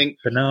something,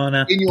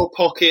 banana in your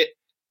pocket.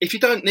 If you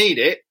don't need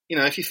it,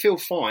 if you feel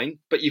fine,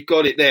 but you've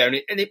got it there,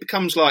 and it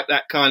becomes like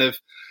that kind of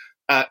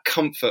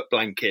comfort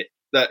blanket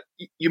that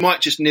you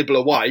might just nibble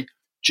away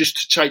just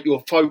to take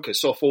your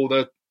focus off all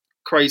the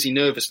crazy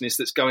nervousness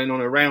that's going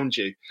on around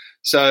you.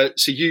 So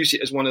use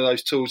it as one of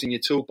those tools in your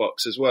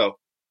toolbox as well.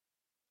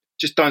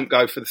 Just don't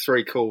go for the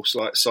 3-course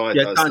like Si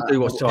does. Don't do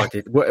what Si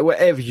did.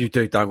 Whatever you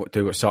do, don't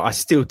do what Si. I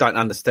still don't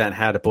understand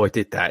how the boy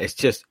did that. It's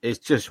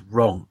just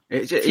wrong.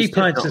 A few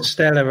pints of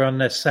Stella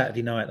on a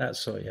Saturday night, that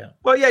sort, yeah.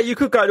 Well, yeah, you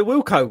could go the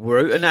Wilco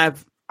route and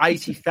have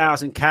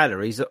 80,000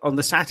 calories on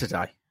the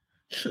Saturday.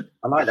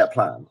 I like that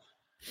plan.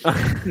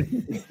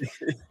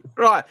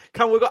 Right,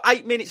 come. We've got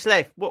 8 minutes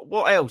left.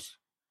 What else?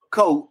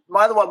 Cool.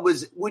 My other one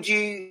was,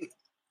 I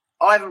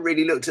haven't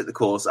really looked at the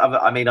course. I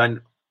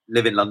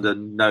live in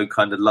London, know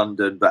kind of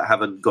London, but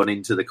haven't gone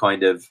into the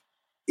kind of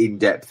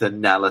in-depth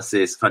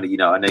analysis. Kind of,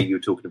 I know you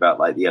were talking about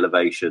like the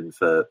elevation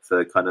for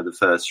kind of the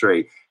first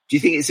 3. Do you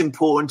think it's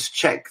important to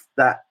check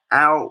that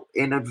out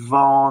in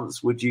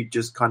advance? Would you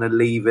just kind of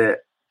leave it?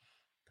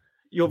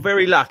 You're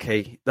very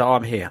lucky that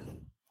I'm here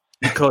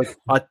because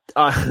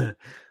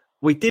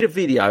we did a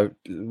video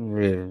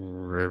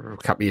a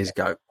couple of years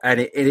ago, and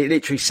it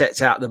literally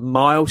sets out the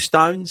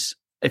milestones.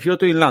 If you're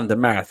doing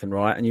London Marathon,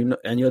 right, and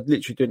you're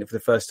literally doing it for the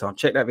first time,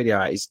 check that video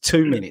out. It's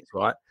 2 minutes,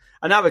 right?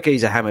 Another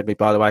geezer hammered me,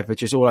 by the way, for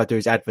just all I do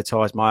is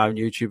advertise my own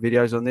YouTube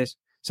videos on this.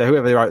 So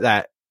whoever wrote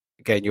that,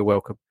 again, you're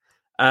welcome.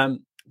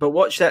 But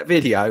watch that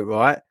video,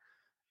 right?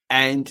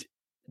 And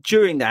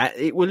during that,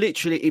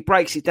 it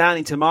breaks it down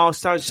into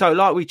milestones. So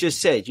like we just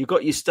said, you've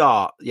got your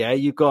start, yeah?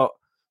 You've got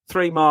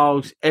 3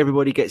 miles,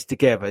 everybody gets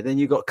together. Then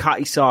you've got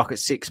Cutty Sark at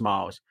 6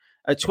 miles.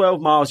 At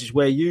 12 miles is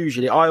where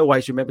I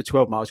always remember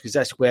 12 miles because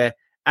that's where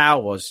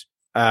Al was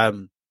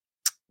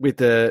with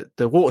the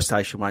water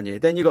station one year.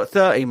 Then you've got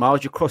 13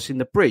 miles, you're crossing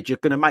the bridge. You're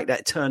going to make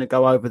that turn and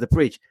go over the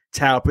bridge,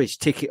 Tower Bridge,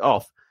 tick it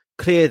off,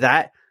 clear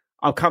that.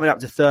 I'm coming up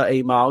to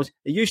 13 miles.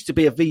 It used to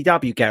be a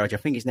VW garage. I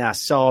think it's now a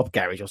Saab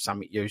garage or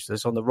something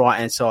useless on the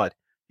right-hand side.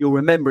 You'll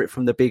remember it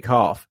from the big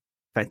half.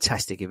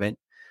 Fantastic event.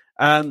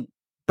 But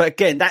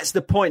again, that's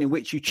the point in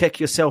which you check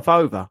yourself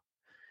over.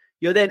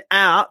 You're then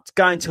out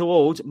going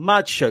towards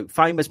Mud Shoot,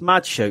 famous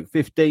Mud Shoot,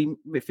 15,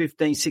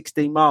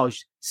 16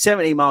 miles,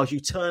 70 miles. You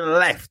turn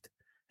left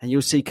and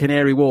you'll see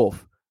Canary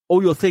Wharf.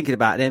 All you're thinking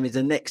about them is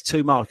the next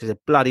 2 miles because they're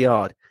bloody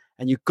hard.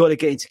 And you've got to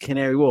get into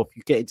Canary Wharf.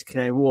 You get into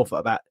Canary Wharf at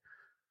about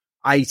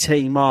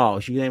 18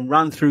 miles. You then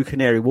run through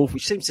Canary Wharf,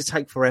 which seems to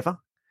take forever.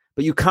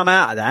 But you come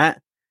out of that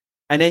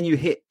and then you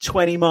hit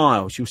 20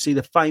 miles. You'll see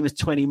the famous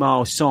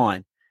 20-mile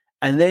sign.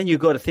 And then you've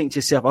got to think to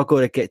yourself, I've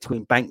got to get to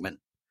Embankment.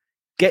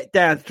 Get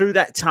down through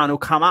that tunnel,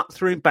 come up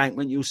through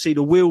Embankment. You'll see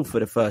the wheel for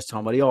the first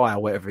time, or the eye,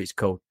 or whatever it's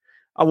called.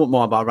 I wouldn't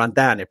mind, but I run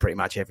down there pretty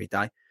much every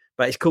day.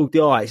 But it's called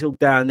the eye. It's all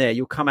down there.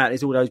 You'll come out,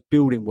 there's all those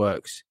building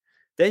works.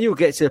 Then you'll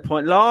get to the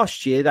point.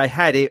 Last year, they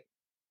had it.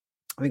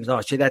 I think it was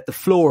last year, they had the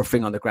Flora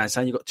thing on the ground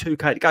saying you've got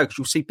 2K to go because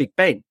you'll see Big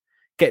Ben.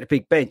 Get to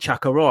Big Ben,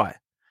 chuck a right.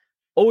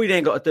 All you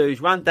then got to do is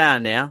run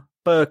down there,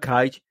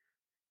 Birdcage,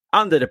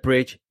 under the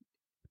bridge,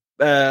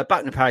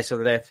 Buckingham Palace on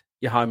the left,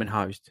 you're home and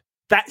hosed.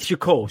 That's your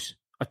course.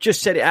 I've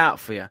just set it out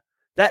for you.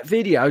 That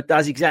video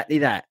does exactly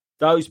that.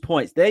 Those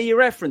points, they're your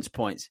reference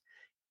points.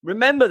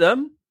 Remember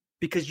them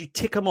because you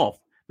tick them off.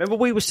 Remember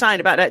we were saying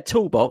about that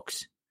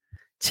toolbox?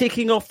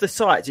 Ticking off the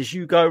sites as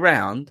you go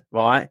round,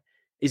 right,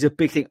 is a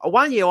big thing.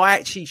 One year I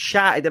actually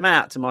shouted them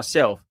out to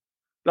myself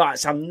like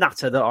some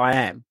nutter that I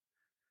am.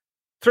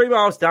 3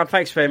 miles down,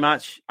 thanks very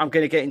much. I'm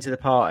going to get into the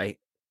party.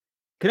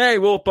 Canary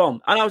Wharf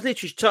bomb. And I was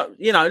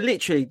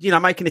literally,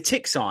 making a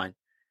tick sign.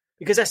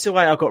 Because that's the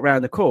way I got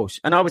round the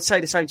course. And I would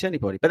say the same to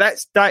anybody. But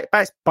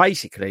that's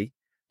basically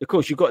the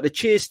course. You've got the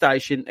cheer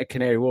station at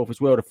Canary Wharf as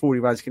well, the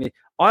 40 runs.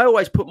 I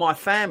always put my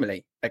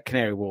family at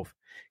Canary Wharf.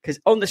 Because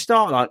on the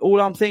start line,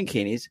 all I'm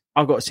thinking is,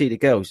 I've got to see the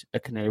girls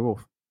at Canary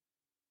Wharf.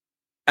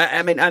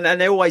 And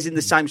they're always in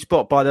the same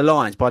spot by the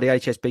lines, by the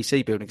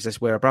HSBC building, because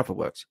that's where our brother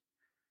works.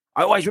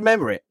 I always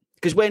remember it.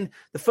 Because when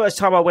the first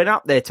time I went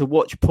up there to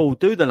watch Paul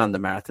do the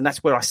London Marathon,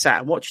 that's where I sat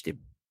and watched him.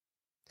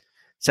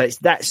 So it's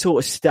that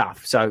sort of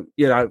stuff. So,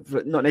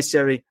 not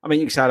necessarily, you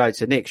can say hello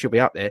to Nick, she'll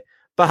be up there,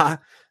 but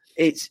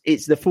it's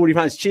the 40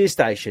 runs cheer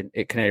station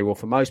at Canary Wharf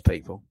for most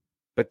people.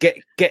 But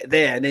get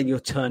there and then you're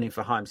turning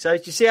for home. So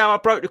do you see how I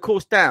broke the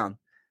course down?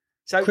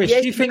 So Chris,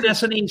 do you think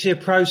that's an easier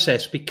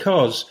process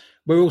because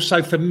we're all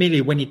so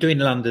familiar when you're doing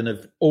London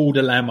of all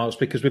the landmarks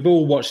because we've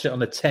all watched it on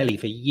the telly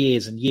for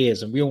years and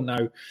years and we all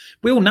know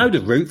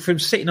the route from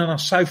sitting on our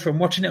sofa and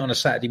watching it on a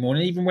Saturday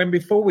morning, even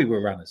before we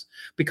were runners,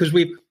 because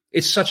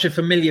it's such a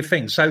familiar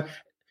thing. So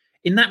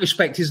in that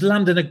respect, is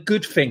London a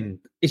good thing?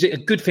 Is it a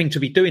good thing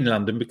to be doing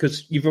London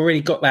because you've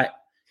already got that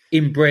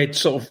inbred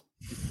sort of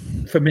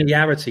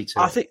familiarity to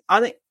it? I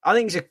think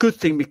it's a good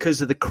thing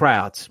because of the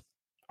crowds.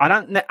 I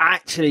don't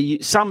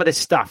actually, some of the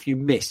stuff you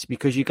miss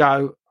because you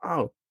go,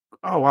 oh,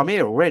 I'm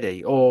here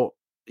already. Or,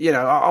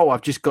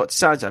 I've just got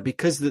so-and-so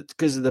because of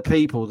the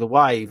people, the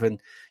wave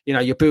and,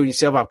 you're building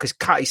yourself up because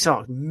Cutty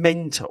Sark's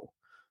mental.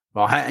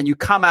 right? And you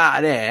come out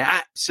of there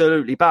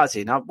absolutely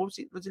buzzing. Was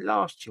it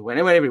last year?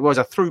 Whenever it was,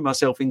 I threw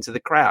myself into the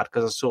crowd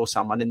because I saw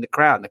someone in the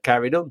crowd and I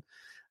carried on.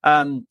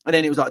 And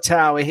then it was like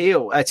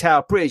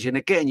Tower Bridge. And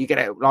again, you get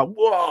out like,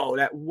 whoa,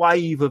 that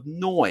wave of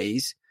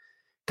noise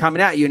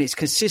coming at you, and it's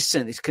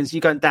consistent. It's because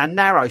you're going down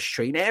Narrow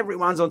Street and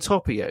everyone's on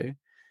top of you.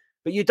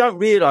 But you don't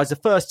realise the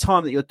first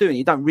time that you're doing it,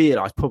 you don't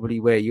realise probably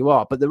where you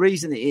are. But the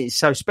reason it is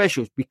so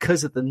special is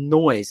because of the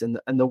noise and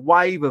the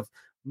wave of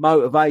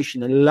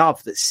motivation and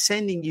love that's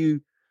sending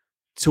you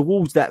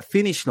towards that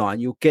finish line.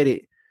 You'll get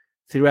it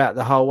throughout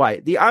the whole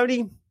way.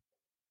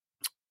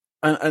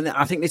 And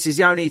I think this is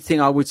the only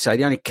thing I would say,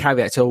 the only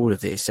caveat to all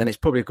of this, and it's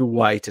probably a good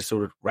way to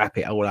sort of wrap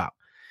it all up,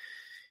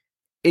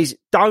 is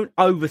don't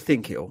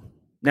overthink it all.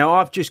 Now,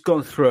 I've just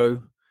gone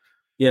through,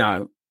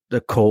 the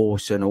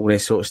course and all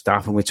this sort of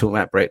stuff, and we're talking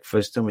about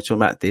breakfast, and we're talking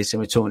about this, and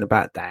we're talking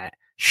about that,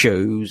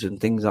 shoes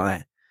and things like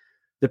that.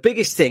 The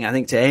biggest thing, I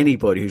think, to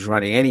anybody who's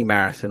running any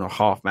marathon or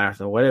half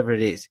marathon or whatever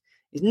it is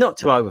not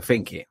to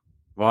overthink it,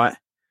 right?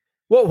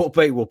 What will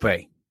be, will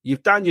be.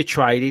 You've done your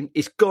training.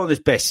 It's gone as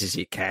best as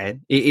it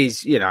can. It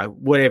is,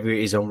 whatever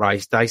it is on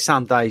race day.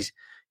 Some days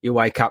you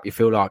wake up, you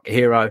feel like a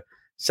hero.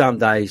 Some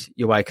days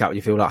you wake up,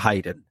 you feel like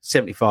Hayden,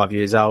 75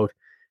 years old,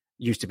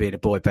 used to be in a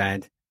boy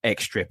band,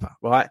 ex-stripper,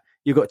 right?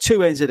 You've got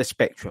two ends of the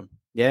spectrum,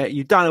 yeah?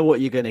 You don't know what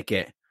you're going to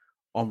get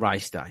on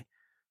race day.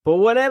 But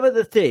whatever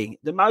the thing,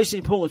 the most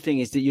important thing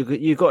is that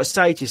you've got to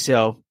say to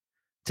yourself,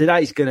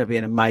 today's going to be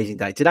an amazing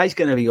day. Today's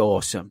going to be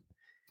awesome.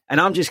 And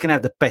I'm just going to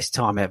have the best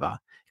time ever.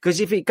 Because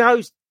if it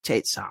goes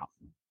tits up,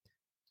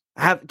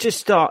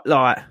 just start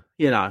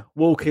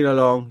walking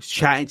along,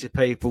 chatting to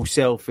people,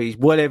 selfies,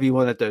 whatever you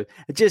want to do,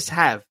 and just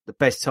have the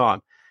best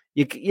time.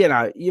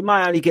 You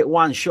may only get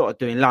one shot at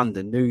doing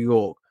London, New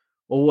York,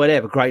 or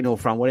whatever, Great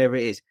North Run, whatever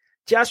it is.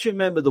 Just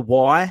remember the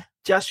why.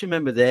 Just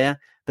remember there,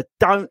 but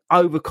don't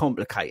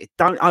overcomplicate it.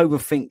 Don't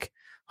overthink.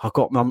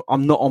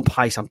 I'm not on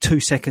pace. I'm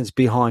 2 seconds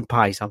behind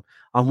pace.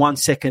 I'm 1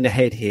 second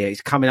ahead here.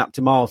 It's coming up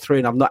to mile 3,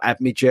 and I'm not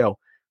at mid-gel.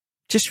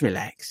 Just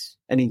relax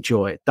and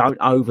enjoy it. Don't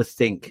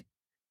overthink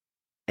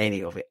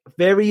any of it.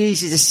 Very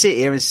easy to sit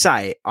here and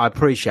say it. I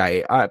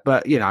appreciate it,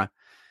 but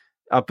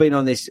I've been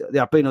on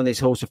this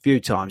horse a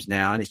few times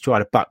now, and it's tried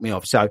to buck me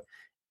off. So,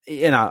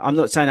 I'm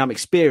not saying I'm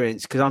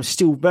experienced because I'm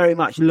still very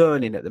much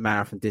learning at the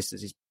marathon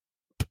distance. It's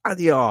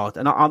bloody hard,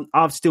 and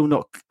I've still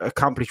not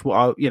accomplished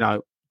what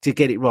to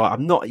get it right. I've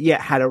not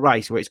yet had a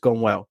race where it's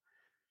gone well,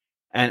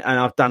 and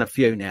I've done a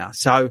few now.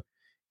 So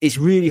it's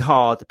really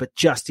hard, but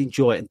just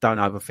enjoy it and don't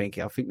overthink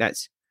it. I think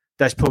that's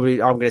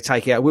probably, I'm going to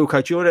take it out.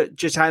 Wilco, do you want to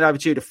just hand over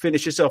to you to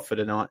finish us off for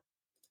the night?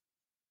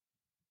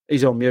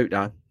 He's on mute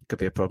though. Could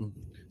be a problem.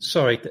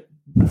 Sorry,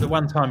 the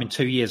one time in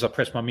 2 years I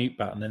press my mute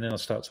button and then I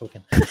start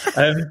talking.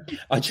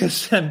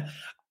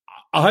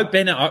 I hope,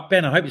 Ben,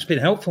 I hope it's been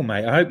helpful,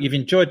 mate. I hope you've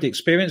enjoyed the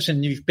experience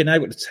and you've been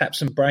able to tap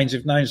some brains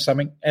who've known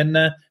something and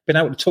been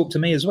able to talk to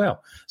me as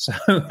well. So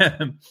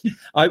I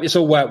hope it's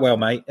all worked well,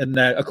 mate. And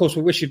of course,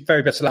 we wish you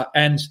very best of luck.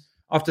 And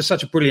after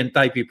such a brilliant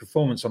debut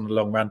performance on the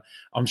long run,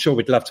 I'm sure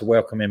we'd love to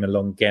welcome him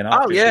along again.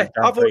 Oh yeah,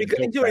 I've already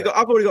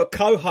got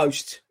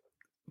co-host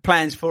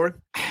plans for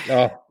him.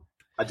 Oh,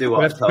 I do.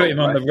 We'll have to put him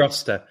on the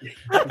roster.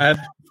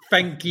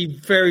 Thank you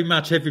very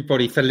much,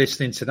 everybody, for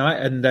listening tonight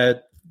and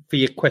for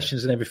your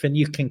questions and everything.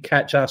 You can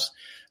catch us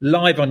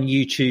live on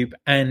YouTube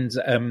and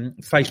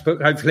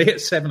Facebook, hopefully at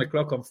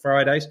 7:00 on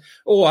Fridays.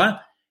 Or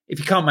if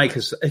you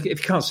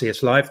can't see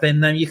us live,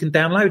 then you can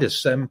download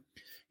us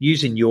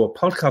using your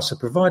podcast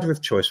provider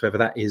of choice, whether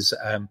that is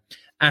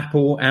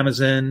Apple,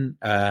 Amazon,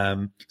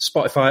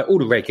 Spotify, all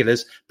the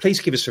regulars. Please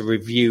give us a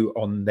review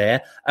on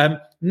there.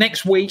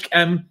 Next week,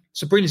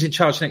 Sabrina's in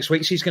charge next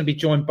week. She's going to be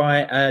joined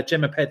by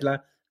Gemma Pedler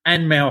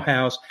and Mel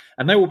Howes,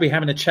 and they will be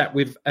having a chat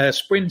with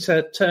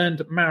sprinter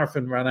turned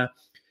marathon runner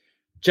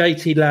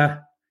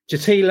Jatila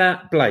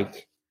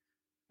Blake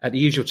at the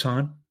usual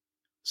time.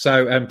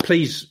 So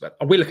please,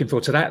 we're looking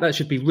forward to that. That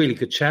should be a really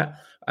good chat.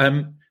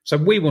 So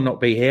we will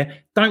not be here.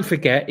 Don't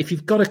forget, if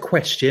you've got a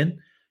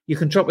question, you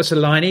can drop us a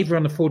line either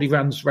on the 40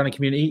 Runs Running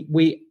Community.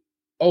 We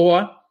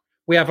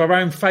have our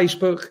own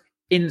Facebook,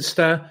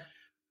 Insta,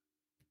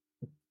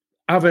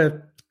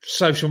 other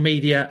social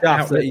media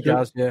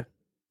outlets. Yeah.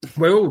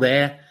 We're all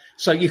there.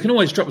 So you can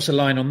always drop us a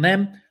line on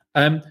them.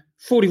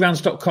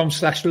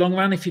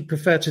 40runs.com/longrun if you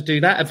prefer to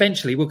do that.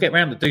 Eventually, we'll get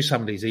around to do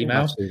some of these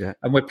emails.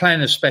 And we're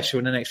planning a special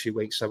in the next few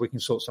weeks so we can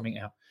sort something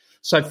out.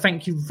 So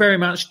thank you very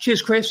much.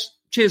 Cheers, Chris.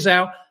 Cheers,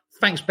 Al.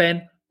 Thanks,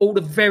 Ben. All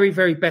the very,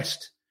 very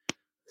best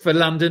for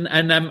London.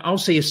 And I'll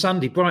see you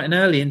Sunday, bright and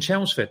early in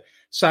Chelmsford.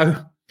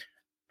 So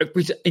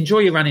enjoy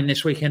your running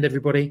this weekend,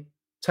 everybody.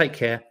 Take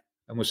care,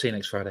 and we'll see you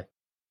next Friday.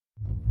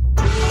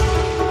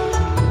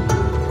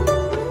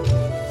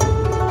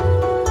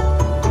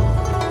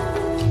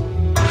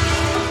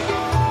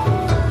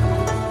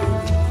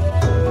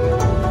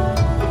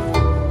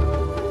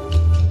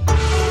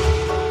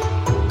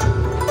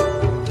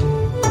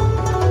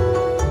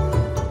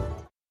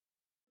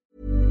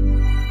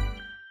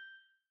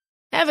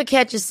 Ever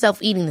catch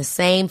yourself eating the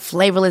same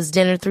flavorless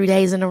dinner 3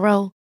 days in a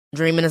row?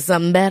 Dreaming of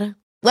something better?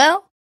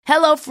 Well,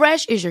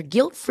 HelloFresh is your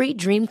guilt-free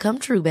dream come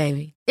true,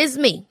 baby. It's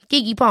me,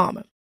 Keke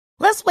Palmer.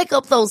 Let's wake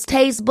up those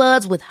taste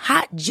buds with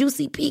hot,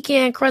 juicy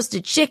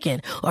pecan-crusted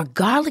chicken or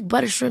garlic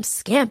butter shrimp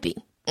scampi.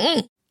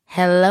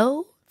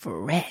 Hello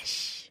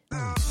Fresh.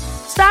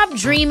 Stop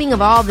dreaming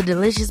of all the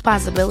delicious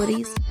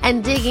possibilities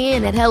and dig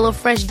in at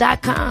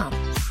HelloFresh.com.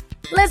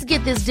 Let's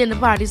get this dinner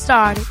party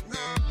started.